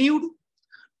continued.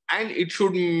 And it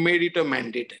should made it a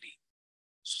mandatory.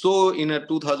 So in a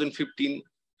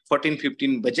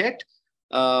 2014-15 budget,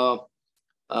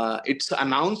 it's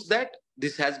announced that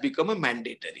this has become a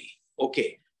mandatory.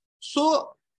 Okay.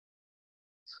 So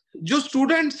जो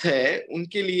students है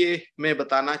उनके लिए मैं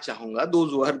बताना चाहूँगा,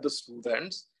 those who are the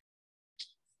students,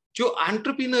 जो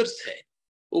entrepreneurs है,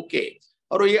 okay,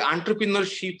 और ये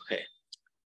entrepreneurship है,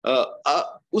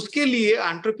 उसके लिए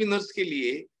entrepreneurs के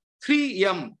लिए 3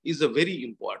 M is a very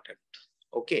important.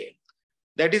 Okay.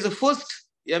 That is the first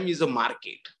M is a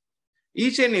market.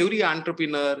 Each and every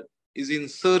entrepreneur is in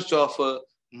search of a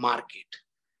market.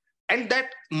 And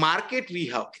that market we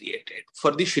have created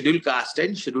for the scheduled caste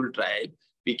and scheduled tribe,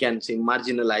 we can say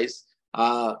marginalized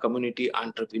community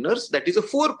entrepreneurs. That is a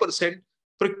 4%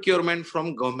 procurement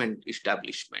from government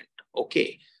establishment.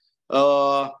 Okay.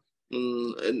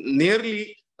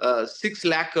 Nearly 6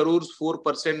 lakh crores,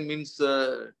 4% means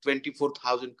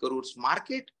 24,000 crores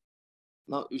market,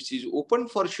 now which is open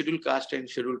for scheduled caste and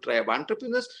scheduled tribe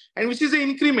entrepreneurs, and which is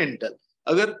incremental.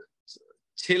 अगर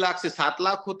 6 लाख से 7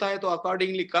 लाख होता है तो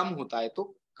accordingly कम होता है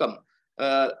तो कम,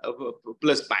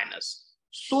 plus minus.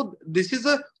 So this is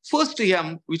a first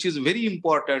M which is very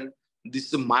important. This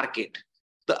is a market.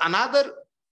 The another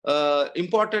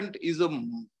important is a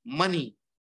money.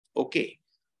 Okay.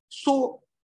 So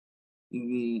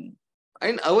in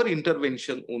our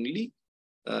intervention only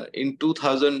in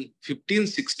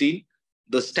 2015-16,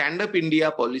 the Stand Up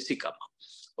India policy come up.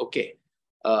 Okay.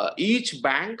 Each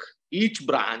bank, each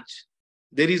branch,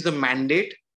 there is a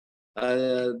mandate.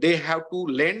 They have to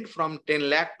lend from 10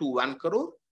 lakh to 1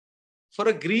 crore for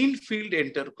a greenfield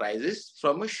enterprises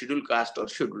from a scheduled caste or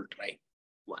scheduled tribe.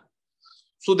 One.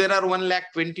 So there are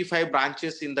 1,25,000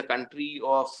 branches in the country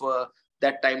of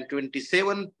that time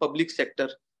 27 public sector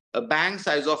banks.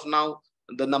 As of now,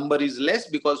 the number is less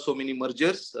because so many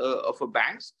mergers of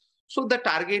banks. So the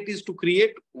target is to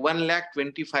create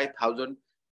 1,25,000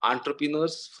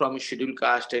 entrepreneurs from scheduled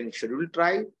caste and scheduled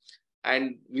tribe,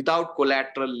 and without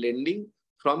collateral lending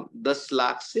from 10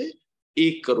 lakh se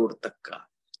 1 crore tak ka.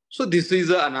 So this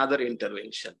is another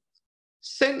intervention.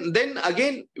 Then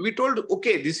again, we told,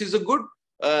 okay, this is a good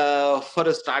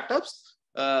for startups,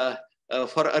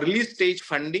 for early stage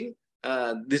funding.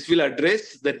 this will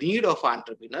address the need of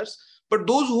entrepreneurs. But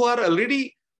those who are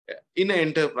already in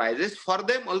enterprises, for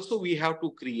them also we have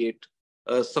to create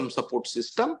some support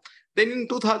system. Then in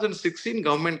 2016,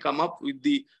 government come up with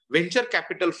the venture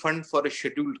capital fund for a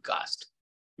scheduled caste,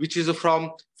 which is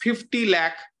from 50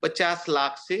 lakh, 50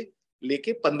 lakh se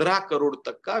leke 15 crore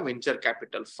tak ka venture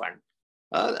capital fund.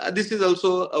 This is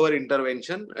also our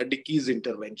intervention, DICCI's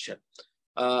intervention.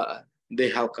 They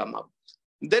have come up.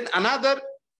 Then another,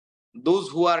 those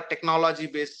who are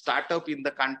technology-based startup in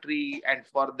the country and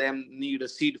for them need a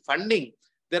seed funding.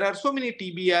 There are so many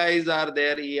TBIs are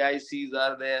there, AICs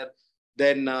are there.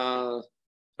 Then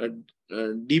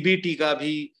DBT ka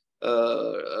bhi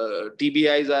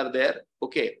TBIs are there.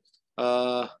 Okay,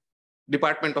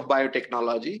 Department of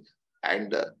Biotechnology,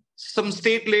 and some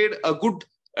state-led good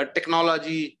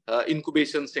technology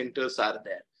incubation centers are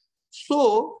there.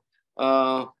 So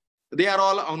they are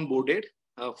all onboarded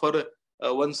for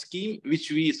one scheme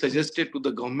which we suggested to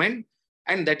the government,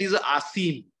 and that is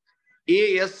ASIM,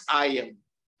 ASIM,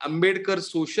 Ambedkar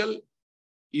Social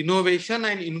Innovation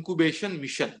and Incubation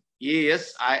Mission,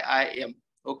 ASIIM.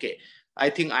 Okay, I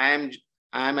think I am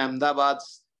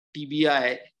Ahmedabad's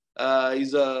TBI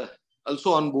is also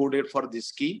onboarded for this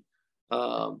scheme.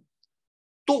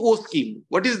 To scheme,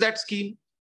 what is that scheme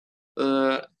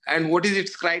and what is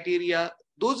its criteria?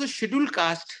 Those are scheduled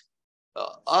caste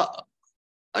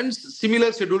and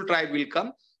similar scheduled tribe will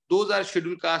come. Those are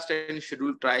scheduled caste and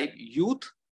scheduled tribe youth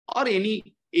or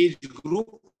any age group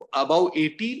above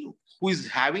 18 who is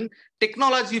having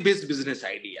technology-based business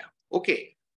idea.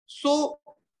 Okay, so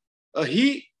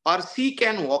he or she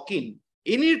can walk in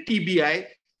any TBI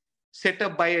set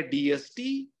up by a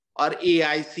DST or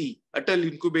AIC, Atal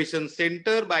Incubation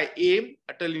Center by AIM,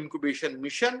 Atal Incubation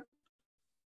Mission,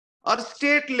 or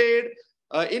state-led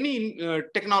any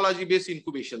technology-based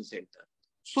incubation center,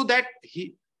 so that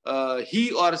he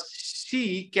or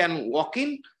she can walk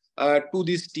in to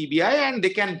this TBI and they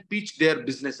can pitch their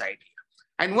business idea.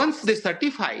 And once they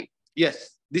certify,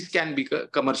 yes, this can be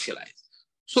commercialized.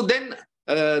 So then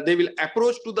they will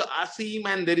approach to the ASIM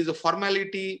and there is a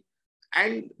formality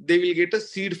and they will get a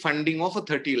seed funding of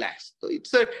 30 lakhs. So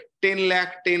it's a 10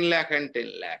 lakh, 10 lakh and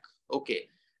 10 lakh. Okay.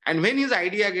 And when his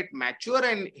idea get mature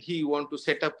and he want to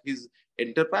set up his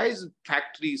enterprise,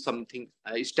 factory, something,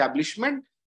 establishment,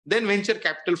 then venture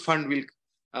capital fund will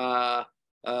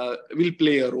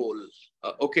play a role,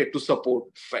 okay, to support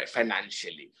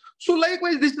financially. So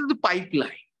likewise, this is the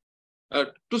pipeline.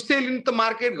 To sell in the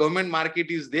market, government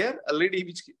market is there already,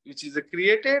 which is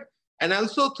created, and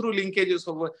also through linkages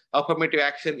of affirmative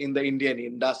action in the Indian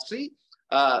industry,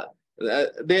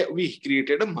 we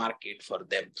created a market for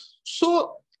them.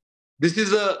 So this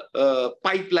is a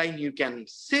pipeline, you can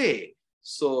say.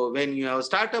 So when you have a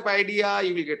startup idea,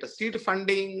 you will get a seed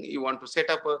funding. You want to set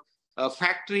up a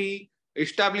factory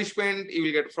establishment, you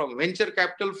will get from venture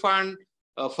capital fund.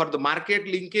 For the market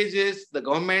linkages, the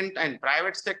government and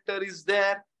private sector is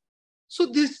there. So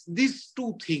these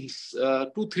two,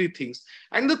 three things.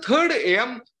 And the third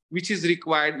aim which is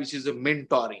required, which is a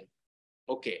mentoring.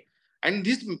 Okay. And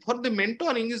this for the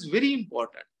mentoring is very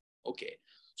important. Okay.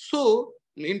 So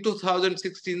in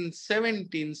 2016,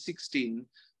 17, 16,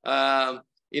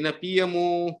 in a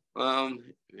PMO,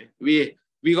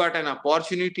 we got an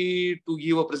opportunity to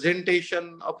give a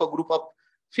presentation of a group of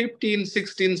 15,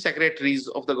 16 secretaries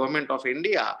of the government of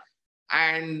India.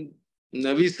 And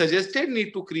we suggested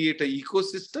need to create an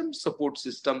ecosystem, support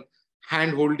system,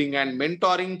 hand-holding and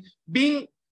mentoring, being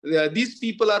these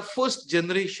people are first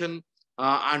generation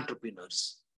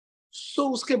entrepreneurs.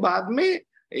 So uske baad mein,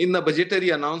 in the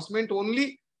budgetary announcement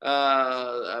only,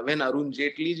 when Arun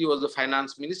Jaitley was the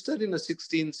finance minister in the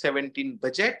 16-17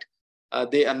 budget,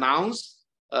 they announced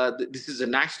this is a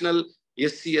national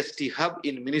SCST hub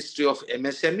in Ministry of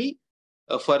MSME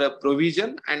for a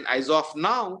provision. And as of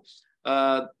now,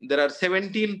 there are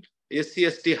 17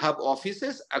 SCST hub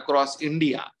offices across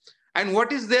India. And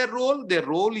what is their role? Their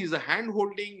role is a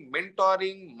hand-holding,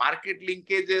 mentoring, market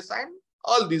linkages, and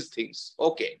all these things.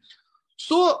 Okay.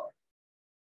 So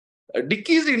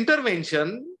DICCI's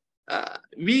intervention,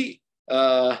 we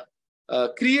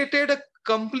created a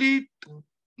complete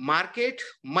market,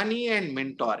 money, and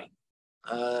mentoring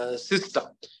system,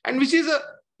 and which is a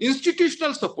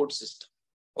institutional support system.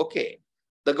 Okay,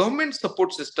 the government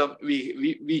support system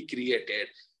we created,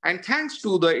 and thanks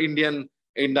to the Indian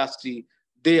industry,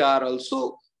 they are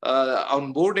also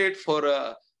onboarded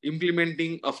for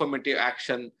implementing affirmative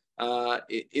action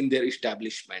in their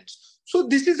establishments. So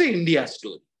this is the India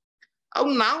story.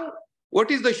 Now,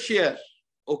 what is the share?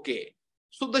 Okay,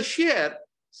 so the share,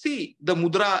 see, the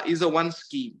Mudra is a one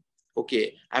scheme.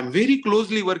 Okay, I'm very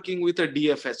closely working with a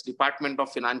DFS, Department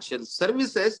of Financial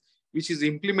Services, which is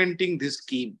implementing this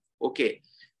scheme. Okay,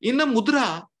 in a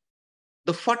Mudra,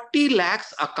 the 40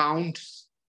 lakhs accounts,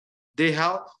 they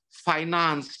have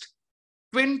financed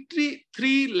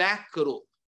 23 lakh crore.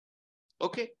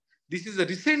 Okay, this is a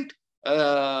recent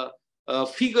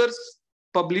figures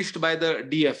published by the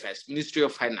DFS, Ministry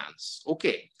of Finance.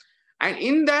 Okay, and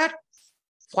in that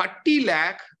 40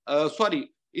 lakh,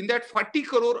 in that 40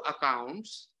 crore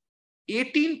accounts,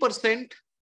 18%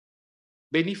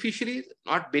 beneficiaries,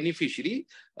 not beneficiary,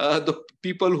 the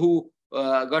people who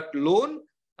got loan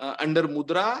under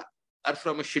Mudra are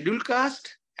from a scheduled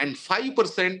caste, and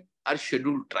 5% are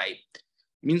scheduled tribe.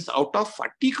 Means out of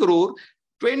 40 crore,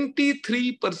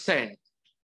 23%,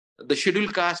 the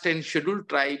scheduled caste and scheduled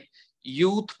tribe,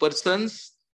 youth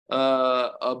persons,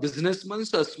 businessmen,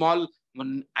 small,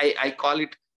 I call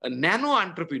it nano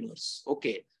entrepreneurs.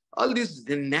 Okay, all these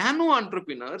the nano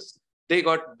entrepreneurs, they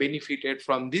got benefited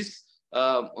from this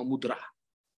Mudra.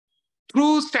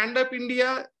 Through Stand Up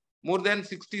India, more than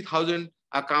 60,000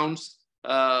 accounts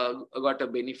got a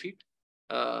benefit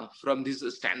from this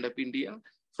Stand Up India.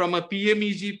 From a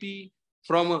PMEGP,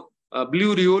 from a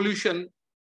Blue Revolution,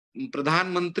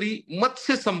 प्रधान मंत्री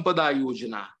मत्स्य संपदा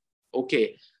योजना.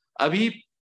 Okay, अभी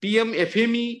PM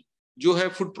FME जो है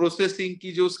food processing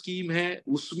की जो scheme है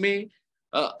उसमें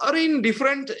और in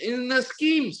different in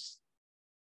schemes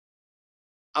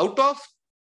out of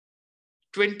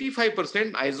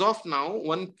 25% as of now,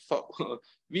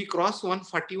 we cross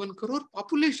 141 crore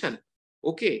population.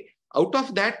 Okay, out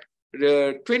of that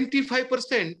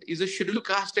 25% is a scheduled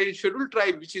caste and scheduled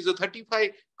tribe, which is a 35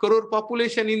 crore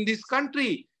population in this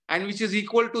country, and which is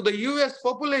equal to the US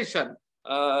population.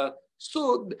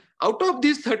 So out of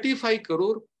this 35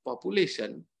 crore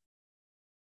population,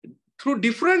 through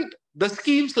different the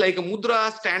schemes like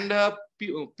Mudra, Stand Up,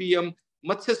 PM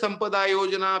Matsya Sampada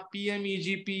Yojana,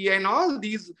 PMEGP, and all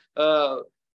these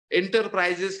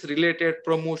enterprises related,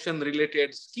 promotion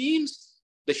related schemes,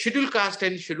 the scheduled caste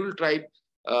and scheduled tribe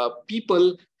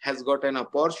people has got an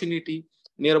opportunity,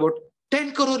 near about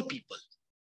 10 crore people,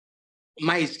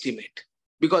 my estimate.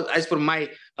 Because as per my,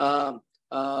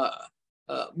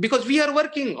 because we are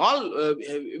working all,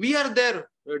 we are there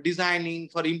designing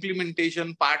for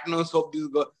implementation partners of this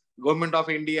government of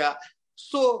India.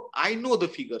 So I know the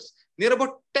figures, near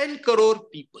about 10 crore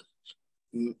people.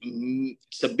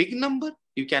 It's a big number.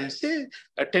 You can say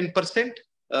 10%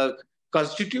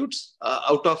 constitutes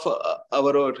out of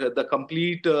the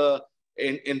complete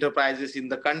enterprises in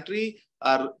the country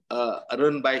are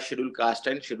run by scheduled caste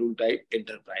and scheduled type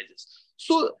enterprises.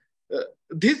 So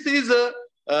this is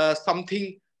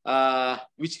something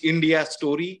which India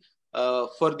story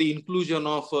for the inclusion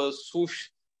of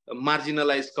social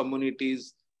marginalized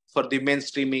communities, for the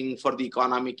mainstreaming, for the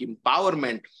economic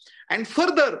empowerment. And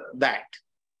further that,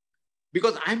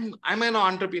 because I'm an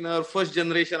entrepreneur, first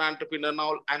generation entrepreneur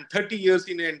now, I'm 30 years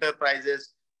in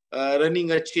enterprises,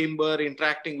 running a chamber,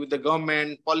 interacting with the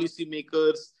government,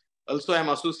 policymakers. Also, I'm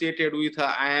associated with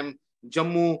IIM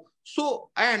Jammu. So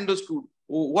I understood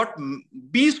what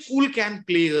B school can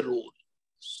play a role.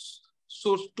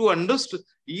 So to understand,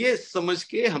 yes, समझ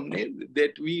के हमने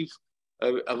that we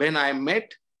when I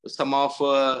met some of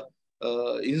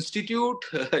institute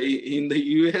in the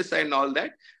US and all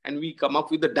that, and we come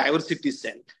up with the diversity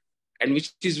cell, and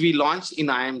which is we launched in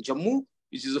IIM Jammu,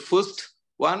 which is the first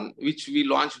one which we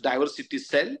launched diversity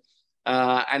cell,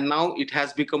 and now it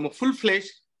has become a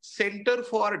full-fledged center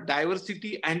for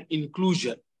diversity and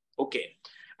inclusion. Okay,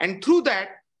 and through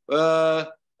that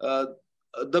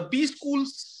the B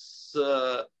schools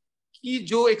की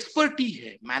जो expertise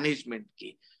है management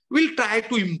की will try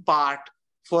to impart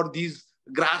for these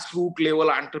grassroots level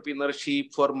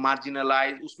entrepreneurship for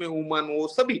marginalized, उसमें women वो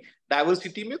सभी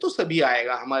diversity में तो सभी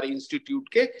आएगा हमारे institute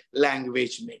के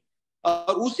language में.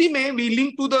 और उसी में we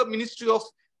link to the Ministry of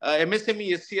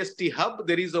MSME SC/ST hub.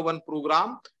 There is a one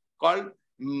program called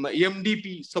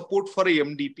MDP, support for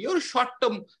MDP, or short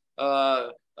term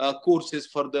courses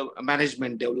for the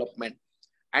management development.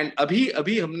 And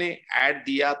अभी हमने ad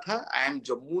दिया था IIM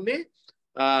Jammu ने.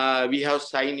 We have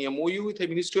signed MOU with the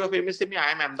Ministry of MSME.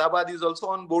 IIM Ahmedabad is also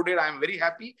onboarded. I am very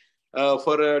happy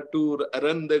for to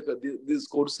run these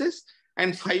courses.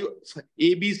 And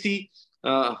ABC,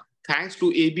 thanks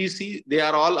to ABC, they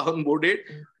are all onboarded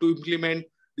to implement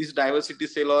this diversity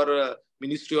cell or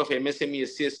Ministry of MSME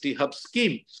SC/ST hub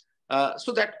scheme.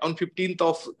 So that on 15th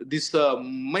of this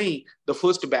May, the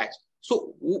first batch.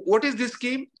 So what is this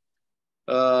scheme?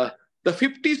 The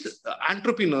 50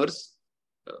 entrepreneurs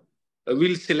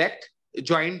will select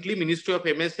jointly. Ministry of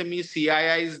MSME,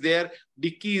 CII is there,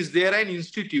 DICCI is there, and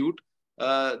institute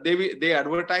they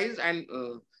advertise and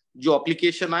जो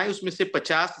application आए उसमें से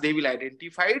 50 they will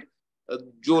identified,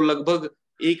 जो लगभग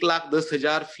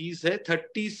 1,10,000 fees है,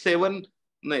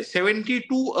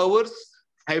 72 hours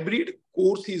hybrid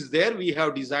course is there. We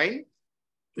have designed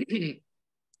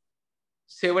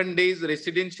 7 days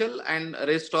residential and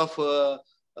rest of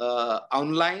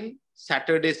online,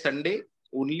 Saturday, Sunday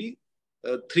only,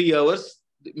 3 hours,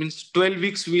 means 12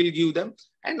 weeks we'll give them.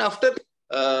 And after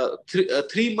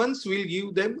 3 months, we'll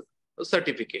give them a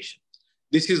certification.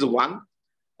 This is one.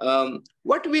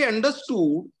 What we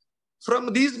understood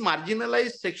from these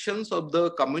marginalized sections of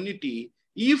the community,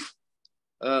 if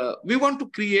we want to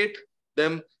create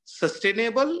them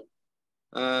sustainable,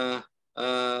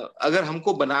 अगर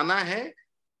हमको बनाना है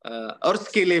और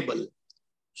scalable.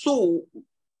 So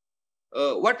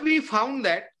what we found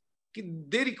that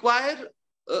they require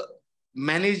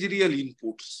managerial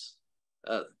inputs.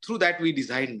 Through that we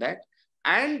designed that,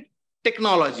 and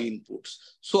technology inputs.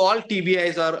 So all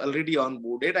TBIs are already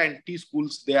onboarded, and T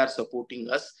schools, they are supporting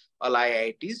us, all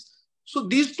IITs. So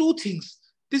these two things,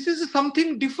 this is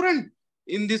something different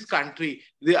in this country,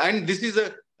 and this is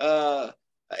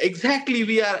exactly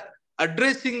we are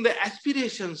addressing the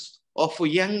aspirations of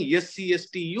young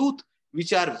SC/ST youth,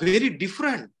 which are very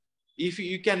different. If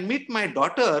you can meet my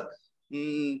daughter,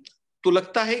 तो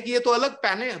लगता है कि ये तो अलग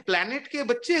planet के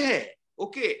बच्चे हैं.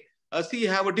 Okay, she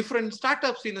have a different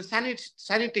startups in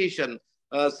sanitation.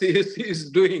 She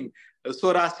is doing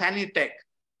Sora Sanitech.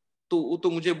 तो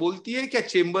मुझे बोलती है क्या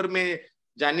चेंबर में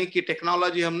जाने की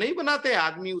टेक्नोलॉजी हम नहीं बनाते,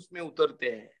 आदमी उसमें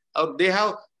उतरते हैं. और they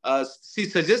have she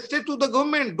suggested to the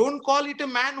government, don't call it a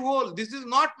manhole. This is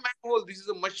not manhole. This is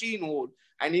a machine hole.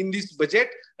 And in this budget,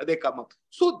 they come up.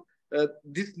 So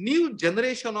this new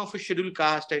generation of a scheduled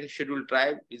caste and scheduled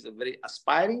tribe is a very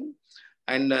aspiring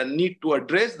and need to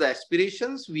address the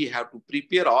aspirations. We have to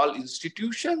prepare all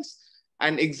institutions.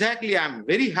 And exactly, I'm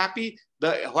very happy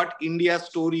what India's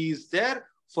story is there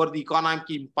for the economic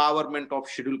empowerment of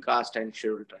scheduled caste and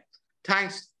scheduled tribe.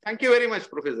 Thanks. Thank you very much,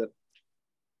 Professor.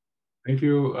 Thank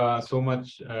you so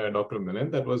much, Dr.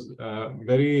 Milind. That was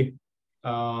very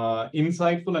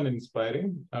insightful and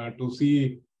inspiring to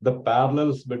see the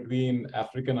parallels between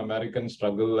African-American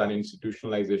struggle and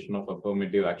institutionalization of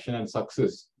affirmative action and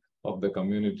success of the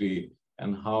community,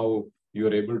 and how you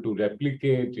are able to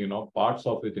replicate, parts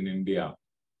of it in India,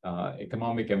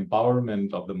 economic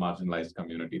empowerment of the marginalized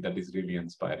community. That is really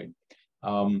inspiring.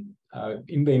 In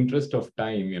the interest of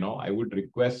time, I would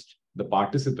request the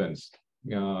participants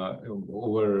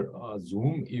over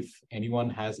Zoom, if anyone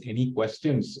has any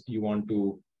questions you want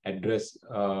to address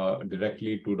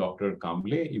directly to Dr.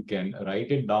 Kamble, you can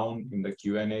write it down in the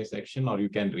Q&A section, or you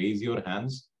can raise your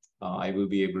hands. I will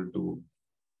be able to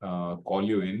call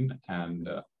you in, and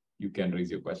you can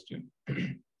raise your question.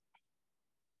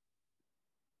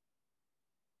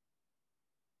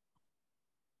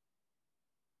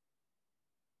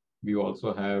 We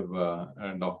also have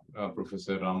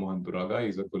Professor Rammohan Turaga.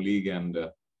 He's a colleague and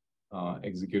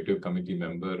executive committee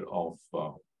member of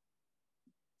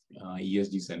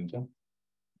ESG Center.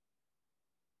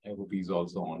 I hope he's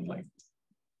also online.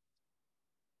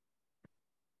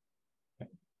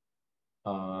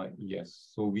 Yes,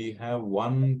 so we have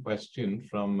one question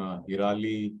from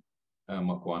Hirali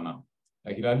Makwana.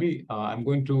 Hirali, I'm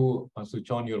going to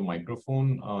switch on your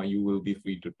microphone. You will be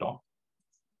free to talk.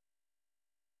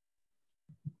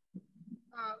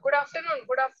 Good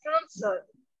afternoon, sir.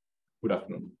 Good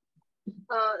afternoon.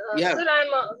 Yeah. Sir,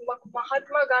 I'm a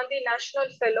Mahatma Gandhi National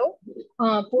Fellow,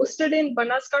 posted in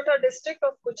Banaskantha district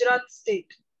of Gujarat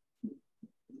state.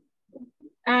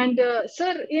 And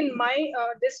sir, in my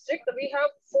district, we have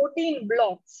 14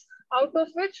 blocks, out of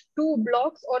which 2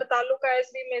 blocks, or taluka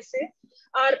as we may say,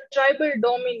 are tribal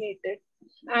dominated.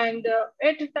 And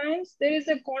at times there is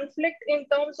a conflict in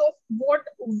terms of what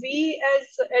we as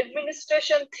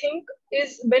administration think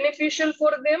is beneficial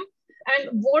for them and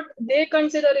what they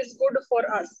consider is good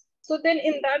for us. So then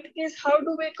in that case, how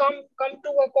do we come to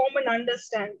a common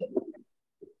understanding?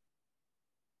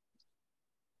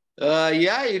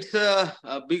 Yeah, it's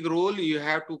a big role you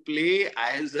have to play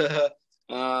as a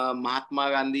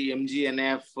Mahatma Gandhi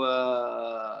MGNF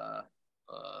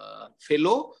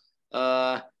fellow.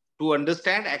 To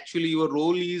understand, actually your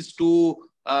role is to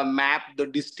map the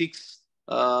districts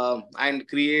and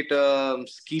create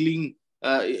skilling,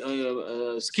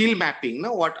 skill mapping.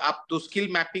 No, what up to skill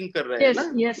mapping kar rahe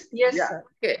hai, yes, yeah. Sir.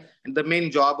 Okay, and the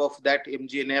main job of that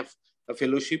MGNF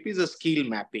fellowship is a skill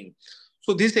mapping.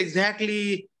 So this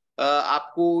exactly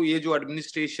आपको ये जो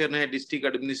administration है, district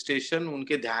administration,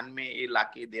 उनके ध्यान में ये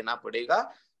लाके देना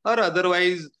पड़ेगा. और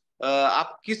अदरवाइज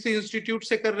आप किस इंस्टीट्यूट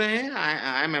से कर रहे हैं?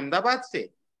 आई एम अहमदाबाद से.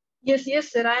 Yes,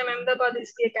 yes, sir. I am Ahmedabad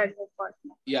DICCI Academy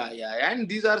partner. Yeah. And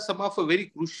these are some of a very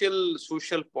crucial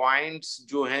social points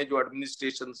जो हैं जो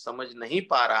administration समझ नहीं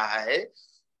पा रहा है.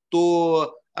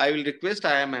 तो I will request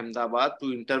IIM Ahmedabad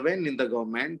to intervene in the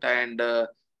government and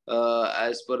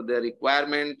as per their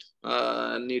requirement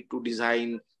need to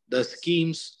design the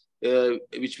schemes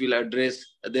which will address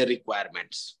their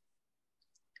requirements.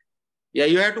 Yeah,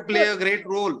 you have to play a great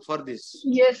role for this.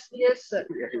 Yes, yes, sir.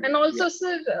 And also,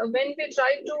 sir, when we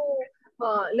try to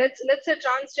let's say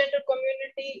transgender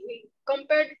community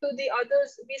compared to the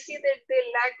others, we see that they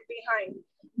lag behind.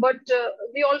 But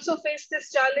we also face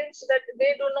this challenge that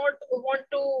they do not want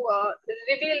to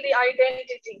reveal the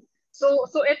identity. So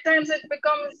at times it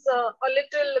becomes a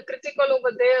little critical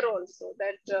over there also.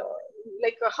 That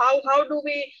how do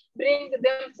we bring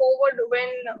them forward when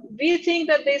we think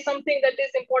that there's something that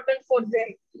is important for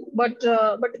them, but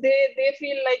they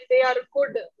feel like they are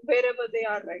good wherever they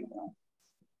are right now.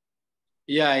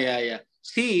 Yeah.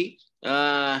 See,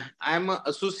 I'm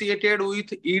associated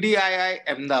with EDII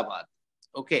Ahmedabad.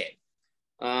 Okay.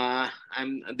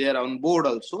 I'm there on board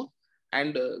also.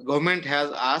 And government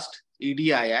has asked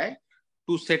EDII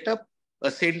to set up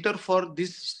a center for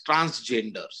these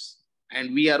transgenders.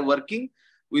 And we are working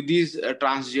with these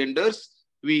transgenders.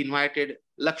 We invited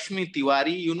Lakshmi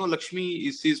Tiwari. You know, Lakshmi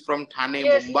is from Thane,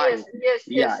 Mumbai.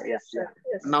 Yes.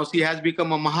 Now she has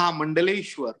become a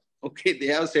Mahamandaleshwar. Okay, they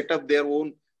have set up their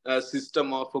own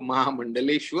system of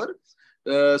Mahamandaleshwar.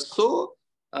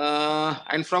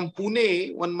 And from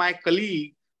Pune, my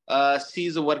colleague, she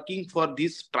is working for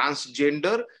this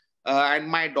transgender, and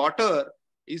my daughter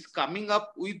is coming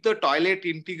up with the toilet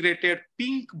integrated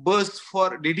pink bus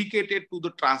for dedicated to the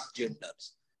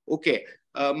transgenders. Okay,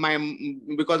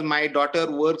 because my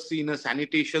daughter works in a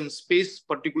sanitation space,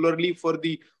 particularly for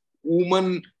the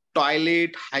women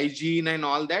toilet hygiene and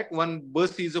all that. One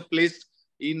bus is placed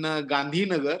in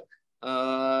Gandhinagar.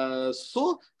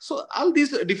 So all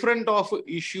these different of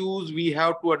issues we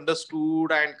have to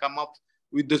understood and come up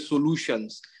with the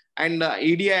solutions. And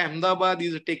EDI Ahmedabad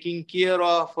is taking care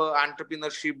of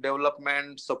entrepreneurship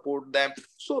development, support them.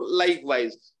 So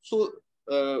likewise,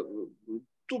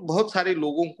 तो बहुत सारे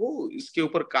लोगों को इसके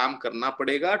ऊपर काम करना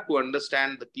पड़ेगा to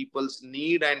understand the people's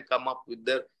need and come up with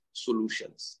their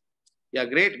solutions. Yeah,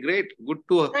 great. Good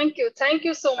to. Thank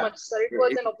you so much, sir. It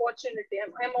was an opportunity.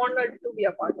 I'm honored to be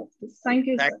a part of this. Thank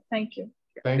you, sir. Thank you.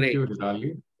 Thank you,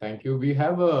 Dalit. Thank you. We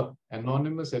have an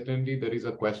anonymous attendee. There is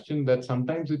a question that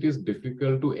sometimes it is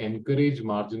difficult to encourage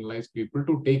marginalized people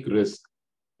to take risk.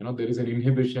 You know, there is an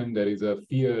inhibition, there is a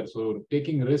fear. So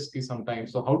taking risk is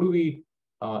sometimes. So how do we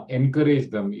encourage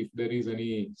them? If there is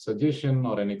any suggestion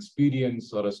or an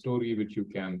experience or a story which you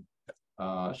can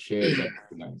share, that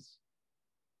would be nice.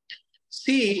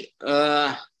 See,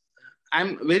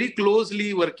 I'm very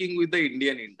closely working with the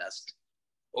Indian industry.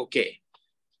 Okay.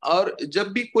 और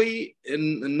जब भी कोई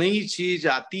नई चीज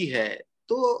आती है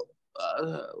तो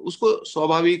उसको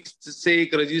स्वाभाविक से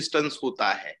एक रेजिस्टेंस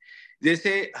होता है.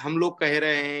 जैसे हम लोग कह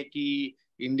रहे हैं कि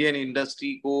इंडियन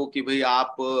इंडस्ट्री को कि भाई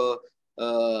आप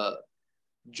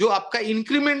जो आपका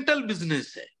इंक्रीमेंटल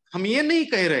बिजनेस है, हम ये नहीं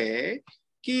कह रहे हैं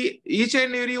कि each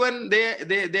and everyone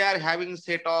they are having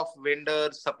set of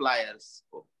vendors, suppliers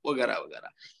वगैरह वगैरह.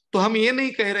 तो हम ये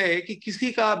नहीं कह रहे हैं कि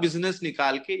किसी का बिजनेस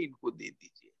निकाल के इनको दे दीजिए.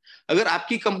 अगर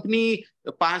आपकी कंपनी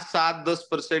 5, 7,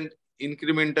 10%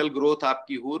 इंक्रीमेंटल ग्रोथ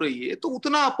आपकी हो रही है तो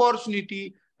उतना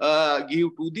opportunity give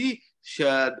to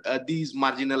these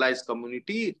marginalised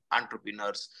community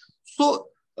entrepreneurs. सो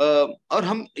और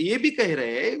हम ये भी कह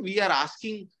रहे हैं we are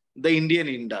asking the Indian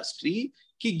industry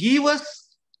कि give us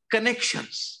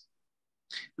connections.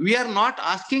 We are not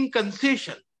asking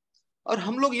concession. और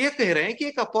हम लोग ये कह रहे हैं कि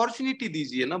एक अपॉर्चुनिटी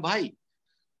दीजिए ना भाई.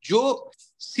 जो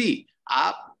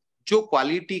आप जो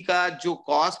क्वालिटी का जो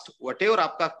कॉस्ट व्हाटएवर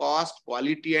आपका कॉस्ट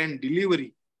क्वालिटी एंड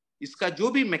डिलीवरी इसका जो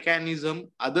भी मैकेनिज्म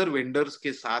अदर वेंडर्स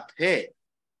के साथ है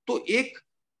तो एक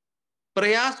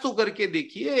प्रयास तो करके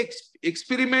देखिए,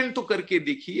 एक्सपेरिमेंट तो करके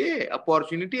देखिए.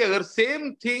 अपॉर्चुनिटी अगर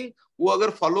सेम थिंग वो अगर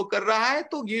फॉलो कर रहा है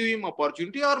तो गिव हिम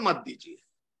अपॉर्चुनिटी और मत दीजिए.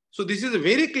 So this is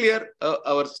very clear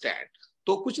our stand.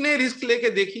 तो कुछ नहीं, रिस्क लेके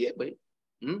देखिए भाई,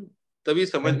 तभी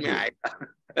समझ में आएगा.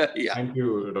 Yeah. Thank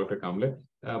you, Dr. Kamble.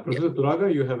 Professor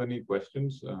Turaga, you have any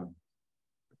questions?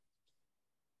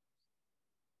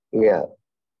 Yeah.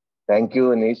 Thank you,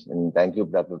 Anish, and thank you,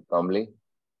 Dr. Kamble.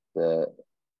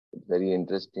 It's very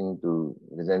interesting to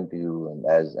listen to you. And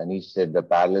as Anish said, the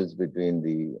parallels between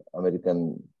the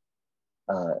American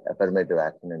affirmative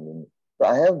action and so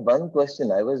I have one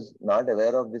question. I was not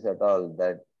aware of this at all,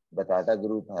 that the Tata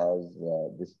Group has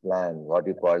this plan, what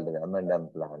you call the M&M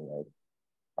plan,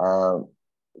 right?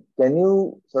 can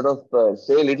you sort of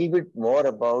say a little bit more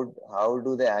about how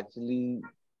do they actually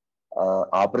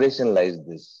operationalize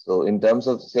this? So in terms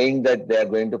of saying that they are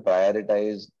going to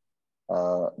prioritize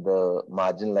the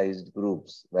marginalized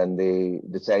groups when they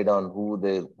decide on who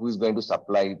is going to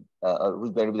supply or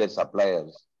who's going to be their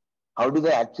suppliers. How do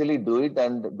they actually do it?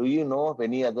 And do you know of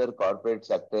any other corporate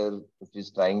sector which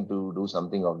is trying to do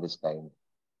something of this kind?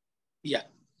 Yeah.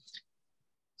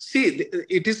 See,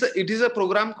 it is a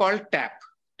program called TAP,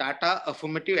 Tata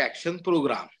Affirmative Action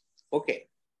Program. Okay.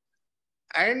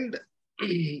 And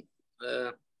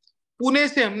Pune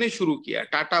से हमने शुरू किया,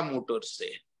 Tata Motors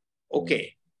से.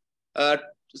 Okay.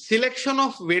 Selection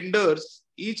of vendors,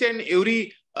 each and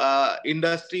every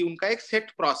industry, उनका एक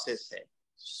set process है.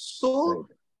 So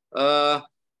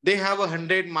they have a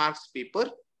 100 marks paper.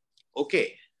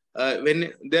 Okay.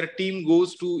 When their team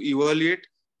goes to evaluate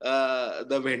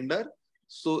the vendor,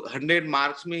 so 100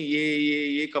 marks में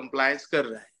ये compliance कर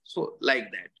रहा है. So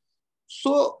like that.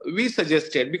 So we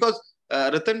suggested, because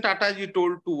Ratan Tata ji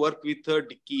told to work with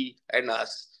DICCI and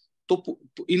us. So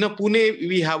in Pune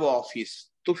we have an office.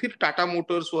 तो फिर Tata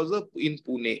Motors was in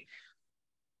Pune.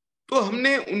 तो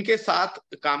हमने उनके साथ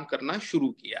काम करना शुरू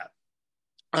किया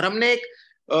और हमने एक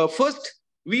first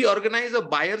we organise a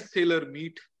buyer seller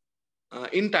meet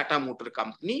in Tata motor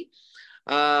company.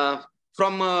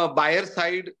 From buyer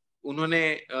side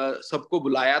उन्होंने सबको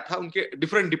बुलाया था, उनके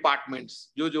डिफरेंट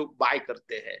डिपार्टमेंट्स जो बाय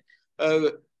करते हैं,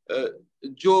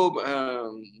 जो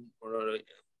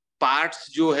पार्ट्स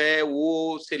जो है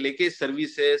वो से लेके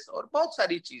सर्विसेज और बहुत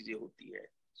सारी चीजें होती है.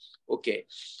 ओके.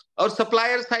 और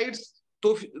सप्लायर साइड्स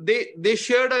तो दे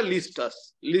shared a list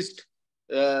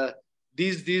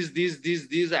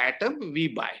these item we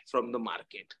buy from the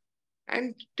market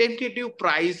and tentative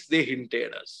price they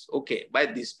hinted us, okay, by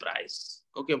this price.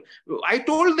 Okay, I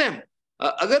told them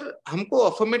अगर हमको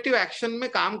अफर्मेटिव एक्शन में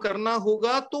काम करना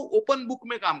होगा तो ओपन बुक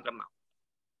में काम करना,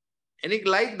 यानी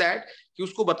लाइक दैट कि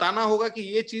उसको बताना होगा कि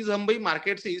ये चीज हम भाई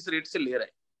मार्केट से इस रेट से ले रहे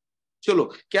हैं, चलो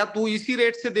क्या तू इसी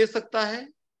रेट से दे सकता है,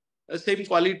 सेम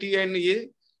क्वालिटी एंड ये.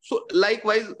 सो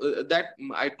likewise that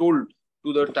I told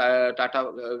to the Tata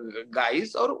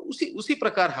guys और उसी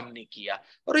प्रकार हमने किया.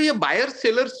 और ये बायर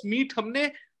सेलर्स मीट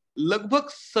हमने लगभग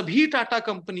सभी टाटा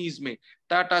कंपनीज में,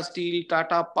 Tata steel,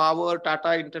 Tata power,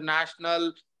 Tata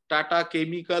international, Tata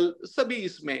chemical, सभी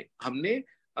इसमें हमने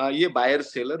ये बायर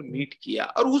सेलर मीट किया.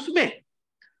 और उसमें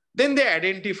then they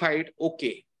identified,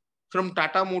 okay, from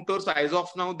Tata Motors as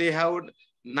of now they have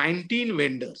 19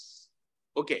 vendors.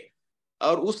 Okay,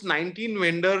 और उस 19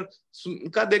 vendor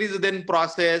का there is then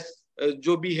process,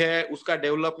 जो भी है उसका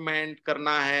डेवलपमेंट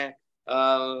करना है,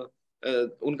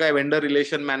 उनका वेंडर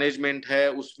रिलेशन मैनेजमेंट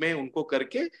है, उसमें उनको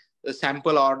करके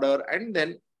सैंपल ऑर्डर एंड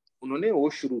देन उन्होंने वो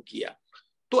शुरू किया.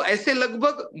 तो ऐसे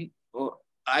लगभग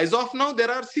as of now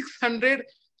there are 600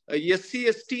 SC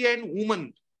ST and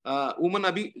woman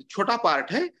अभी छोटा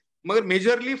पार्ट है, मगर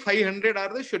majorly 500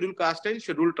 are the schedule caste and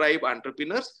schedule tribe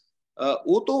entrepreneurs.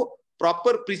 वो तो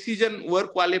प्रॉपर प्रिसीजन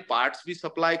वर्क वाले पार्ट्स भी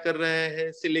सप्लाई कर रहे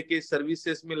हैं, से लेके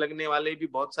सर्विसेज में लगने वाले भी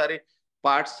बहुत सारे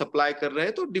पार्ट्स सप्लाई कर रहे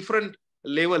हैं, तो डिफरेंट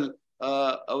लेवल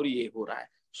और ये हो रहा है.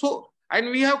 So and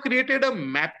we have created a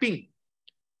mapping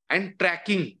and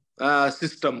tracking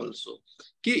system also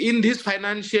कि इन दिस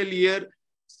फाइनेंशियल ईयर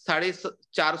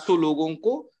 450 लोगों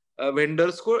को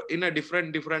वेंडर्स को इन अ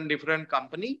डिफरेंट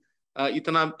कंपनी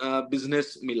इतना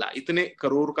बिजनेस मिला, इतने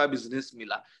करोड़ का बिजनेस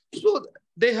मिला. सो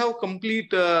they have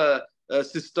complete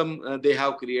system they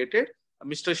have created.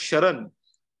 Mr. Sharan,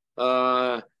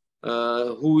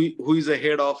 who is the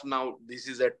head of now, this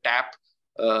is a TAP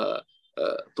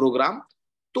program,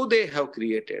 so they have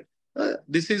created.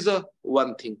 This is a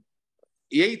one thing.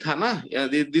 यही था ना,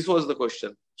 this was the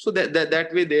question. So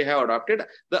that way they have adopted.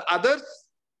 The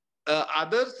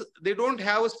others they don't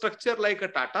have a structure like a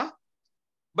Tata,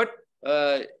 but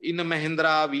in a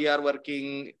Mahindra we are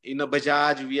working, in a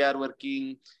Bajaj we are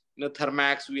working, in a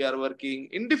Thermax we are working,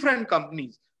 in different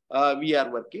companies we are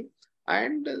working,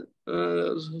 and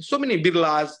so many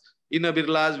Birlas. In a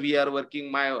Birlas we are working.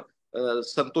 My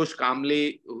Santosh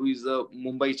Kamble, who is a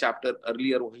Mumbai chapter,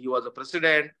 earlier he was a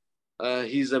president,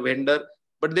 he is a vendor,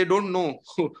 but they don't know.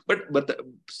 but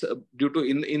due to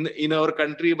in our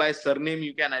country by surname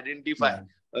you can identify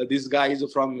this guy is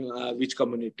from which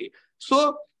community.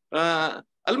 So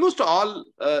almost all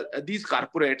these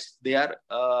corporates they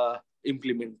are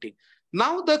implementing.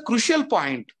 Now the crucial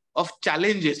point of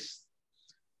challenges,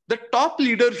 the top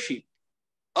leadership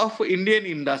of Indian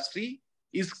industry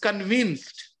is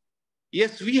convinced,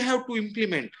 yes, we have to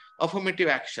implement affirmative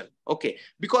action, okay,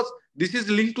 because this is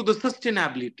linked to the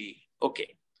sustainability.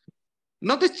 Okay,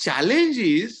 now the challenge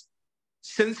is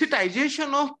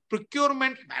sensitization of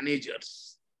procurement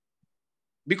managers.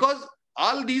 because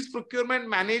all these procurement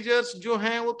managers जो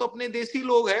हैं वो तो अपने देसी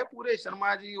लोग हैं, पूरे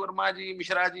शर्मा जी, वर्मा जी,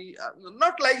 Mishra ji,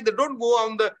 not like they don't go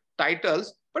on the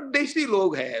titles, but देसी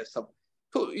लोग हैं सब.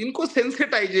 तो इनको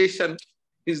sensitization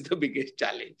is the biggest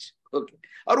challenge. Okay,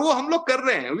 और वो हम लोग कर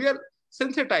रहे हैं. We are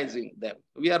sensitizing them.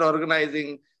 We are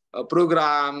organizing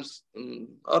programs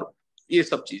और ये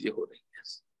सब चीजें हो रही हैं.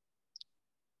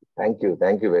 Thank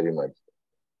you very much.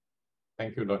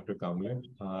 Thank you, Dr. Kamble.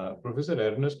 Professor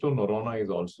Ernesto Noronha is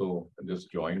also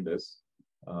just joined us.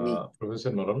 Professor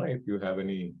Noronha, if you have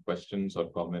any questions or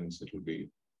comments, it will be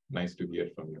nice to hear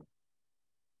from you.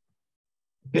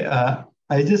 Yeah,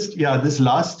 this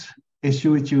last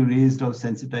issue which you raised of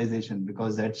sensitization,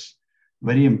 because that's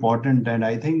very important. And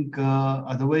I think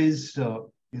otherwise,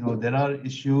 there are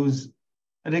issues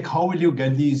like how will you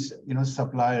get these,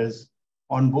 suppliers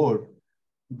on board?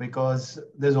 Because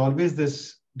there's always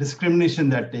this discrimination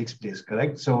that takes place,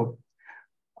 correct? So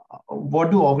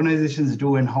what do organizations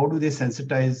do and how do they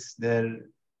sensitize their,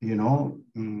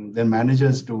 their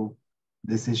managers to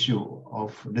this issue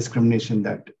of discrimination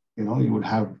that, you would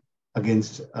have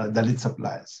against Dalit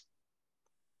suppliers?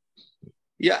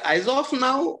 Yeah, as of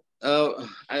now,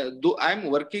 though I'm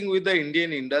working with the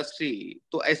Indian industry,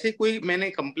 तो ऐसे कोई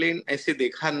मैंने complaint ऐसे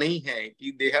देखा नहीं है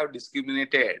कि they have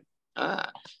discriminated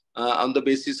on the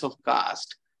basis of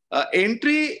caste.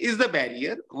 Entry is the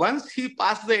barrier. Once he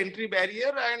passed the entry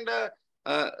barrier and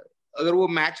अगर वो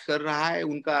match कर रहा है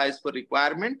उनका as per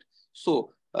requirement,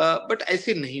 so but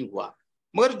ऐसे नहीं हुआ.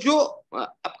 मगर जो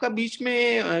आपका बीच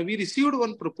में we received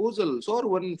one proposal or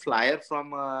one flyer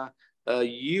from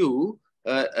you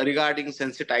regarding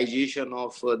sensitization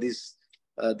of this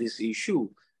issue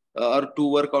or to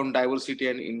work on diversity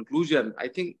and inclusion. I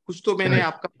think कुछ तो मैंने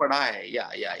आपका पढ़ा है.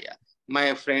 Yeah.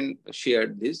 My friend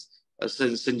shared this.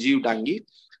 Sanjeev Dangi.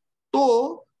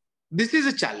 So this is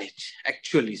a challenge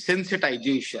actually,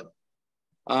 sensitization.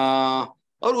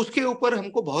 और उसके ऊपर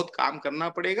हमको बहुत काम करना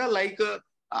पड़ेगा. Like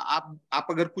आप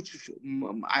अगर कुछ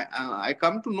I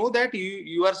come to know that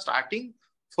you are starting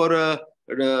for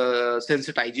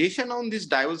sensitization on this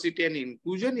diversity and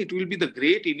inclusion. It will be the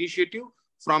great initiative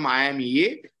from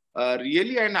IIMA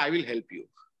really, and I will help you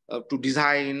to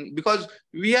design, because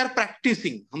we are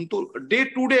practicing. हम तो day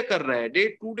to day कर रहे हैं.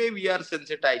 Day to day we are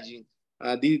sensitizing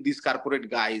these corporate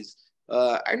guys,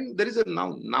 and there is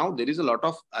now there is a lot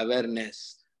of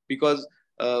awareness, because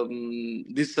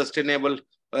this sustainable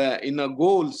in a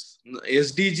goals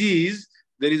SDGs,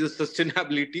 there is a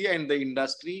sustainability and the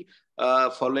industry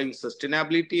following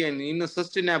sustainability, and in a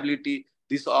sustainability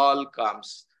this all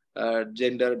comes.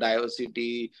 Gender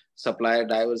diversity, supplier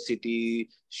diversity,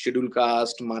 schedule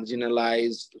caste,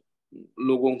 marginalized,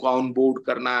 लोगों को on board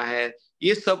करना है,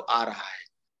 ये सब आ रहा है.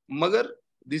 मगर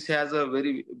this has a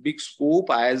very big scope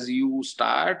as you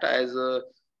start as a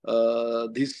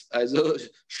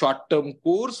short-term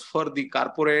course for the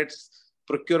corporates,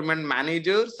 procurement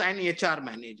managers and HR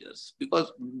managers,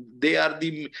 because they are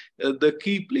the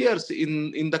key players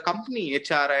in the company,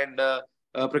 HR and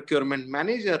procurement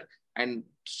manager, and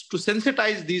to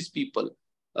sensitize these people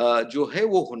जो है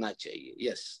वो होना चाहिए.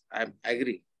 Yes, I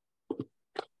agree.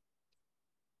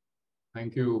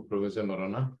 Thank you, Professor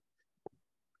Noronha.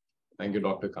 Thank you,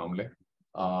 Dr. Kamble.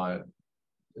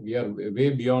 We are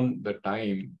way beyond the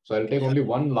time, so I'll take only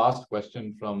one last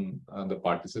question from the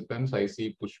participants. I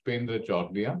see Pushpendra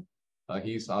Chaudhary.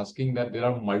 He's asking that there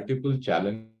are multiple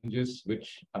challenges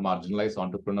which a marginalized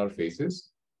entrepreneur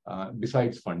faces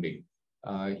besides funding.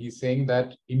 He's saying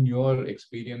that in your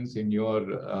experience,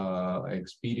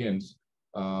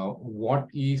 what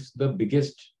is the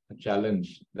biggest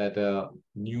challenge that a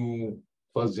new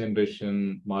first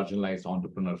generation marginalized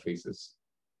entrepreneur faces?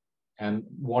 And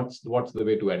what's the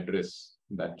way to address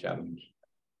that challenge?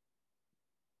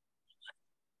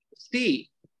 See,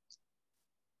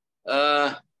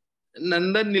 Nandan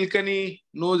Nilekani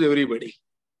knows everybody.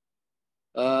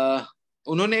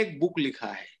 उन्होंने एक book लिखा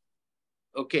है.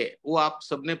 Okay, वो आप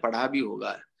सबने पढ़ा भी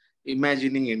होगा,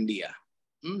 Imagining India.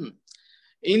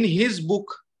 In his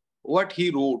book, what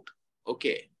he wrote,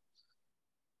 okay,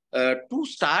 to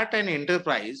start an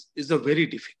enterprise is a very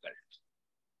difficult.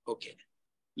 Okay,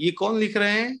 ये कौन लिख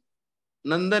रहे हैं?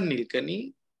 Nandan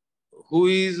Nilekani, who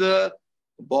is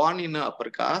born in an upper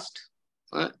caste,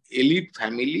 elite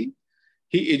family.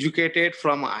 He educated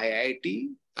from IIT,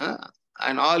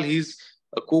 and all his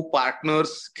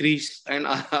co-partners, Krish and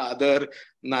other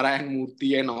Narayan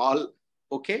Murthy and all.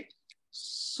 Okay,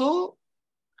 so,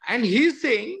 and he's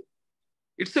saying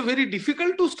it's a very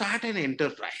difficult to start an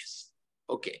enterprise.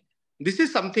 Okay, this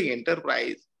is something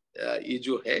enterprise. ये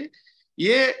जो है,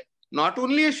 ये not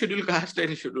only a scheduled caste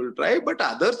and scheduled tribe, but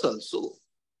others also.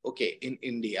 Okay, in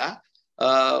India,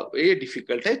 ये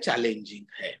difficult है, challenging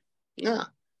है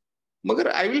ना. मगर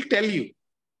I will tell you,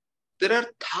 there are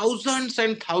thousands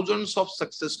and thousands of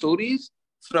success stories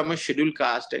from a scheduled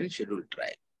caste and scheduled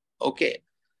tribe. Okay.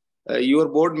 Your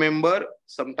board member,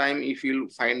 sometime if you'll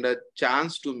find a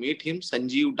chance to meet him,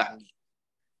 Sanjeev Dangi.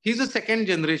 He's a second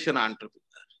generation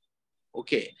entrepreneur.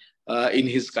 Okay. In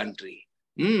his country.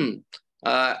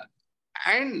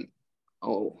 And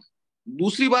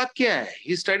दूसरी बात क्या है?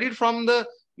 He studied from the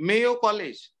Mayo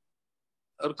College.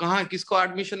 और कहाँ किसको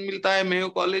admission मिलता है Mayo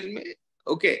College में?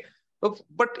 Okay.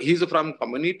 But he's from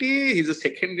community, he's a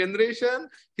second generation.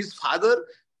 His father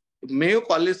Mayo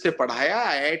College से पढ़ाया,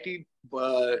 IIT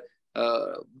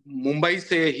मुंबई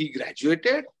से he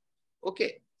graduated. Okay.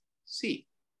 See.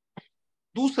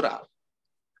 दूसरा,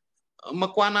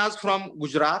 Makwanas from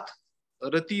Gujarat,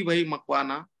 रति भाई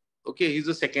Makwana. Okay, he's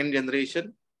a second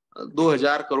generation.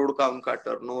 2000 crore का उनका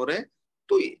टर्नओवर है.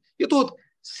 तो ये तो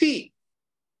see,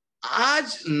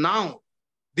 आज now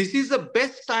this is the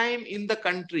best time in the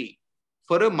country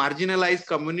for a marginalized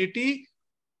community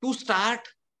to start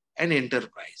an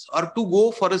enterprise or to go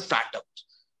for a startup,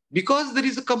 because there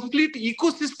is a complete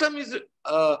ecosystem is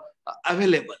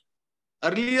available.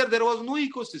 Earlier there was no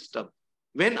ecosystem.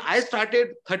 When I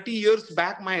started 30 years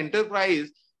back my enterprise,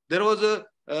 there was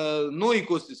no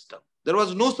ecosystem. There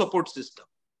was no support system.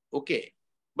 Okay.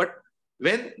 But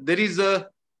when there is a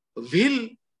will,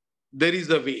 there is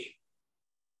a way.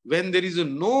 When there is a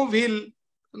no will,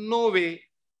 no way.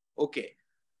 Okay.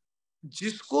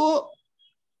 जिसको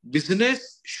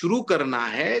business शुरू करना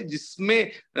है,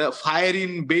 जिसमें fire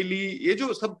in बेली, ये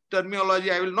जो सब terminology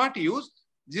I will not use,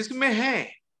 जिसमें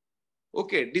है,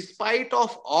 okay, despite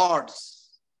of odds,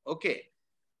 okay,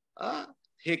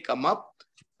 he come up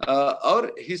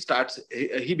और he starts,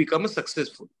 he becomes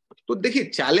successful. तो देखिए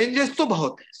चैलेंजेस तो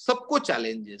बहुत है, सबको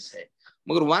चैलेंजेस है,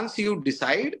 मगर वंस यू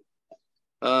डिसाइड,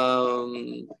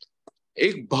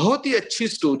 एक बहुत ही अच्छी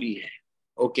स्टोरी है.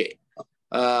 ओके.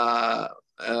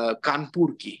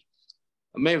 कानपुर की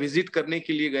मैं विजिट करने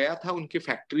के लिए गया था उनके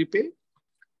फैक्ट्री पे.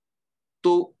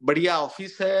 तो बढ़िया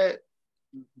ऑफिस है,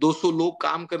 200 लोग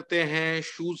काम करते हैं,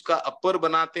 शूज का अपर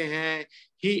बनाते हैं,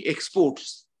 ही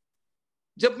एक्सपोर्ट्स.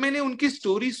 जब मैंने उनकी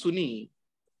स्टोरी सुनी,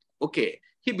 okay,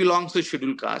 he belongs to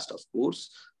schedule caste of course,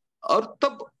 और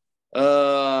तब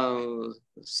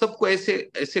सबको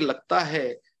ऐसे लगता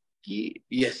है कि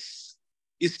यस,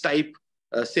 इस टाइप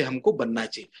से हमको बनना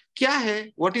चाहिए. क्या है,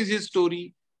 व्हाट इज हिज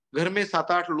स्टोरी? घर में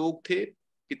 7-8 लोग थे,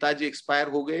 पिताजी एक्सपायर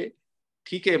हो गए.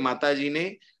 ठीक है, माताजी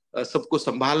ने सबको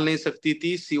संभाल नहीं सकती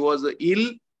थी. She was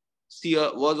ill, she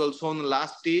was also on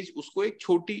last stage. उसको एक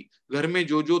छोटी घर में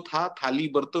जो था, थाली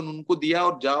बर्तन उनको दिया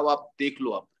और जाओ आप देख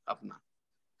लो, आप अपना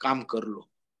काम कर लो.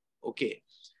 ओके.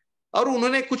 और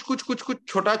उन्होंने कुछ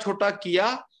छोटा छोटा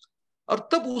किया, और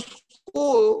तब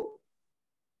उसको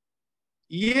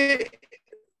ये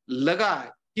लगा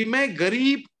कि मैं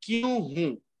गरीब क्यों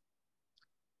हूं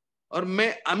और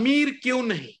मैं अमीर क्यों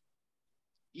नहीं.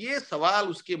 ये सवाल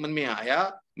उसके मन में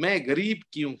आया, मैं गरीब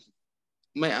क्यों हूं,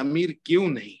 मैं अमीर क्यों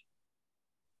नहीं.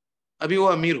 अभी वो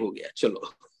अमीर हो गया.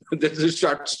 चलो, that's a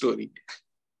short story.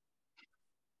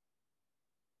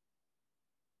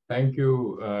 Thank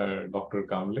you, Dr.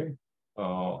 Kamble,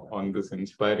 on this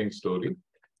inspiring story.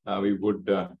 We would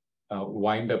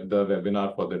wind up the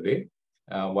webinar for the day.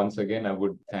 Once again, I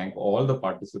would thank all the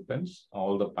participants,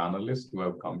 all the panelists who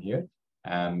have come here,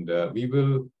 and we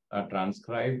will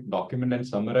transcribe, document, and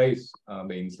summarize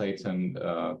the insights and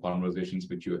conversations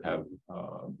which you have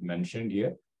mentioned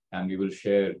here, and we will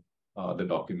share the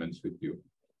documents with you.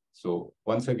 So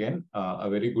once again, a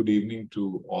very good evening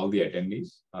to all the attendees.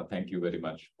 Thank you very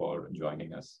much for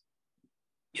joining us.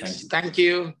 Yes, thank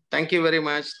you. Thank you very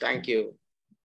much. Thank you.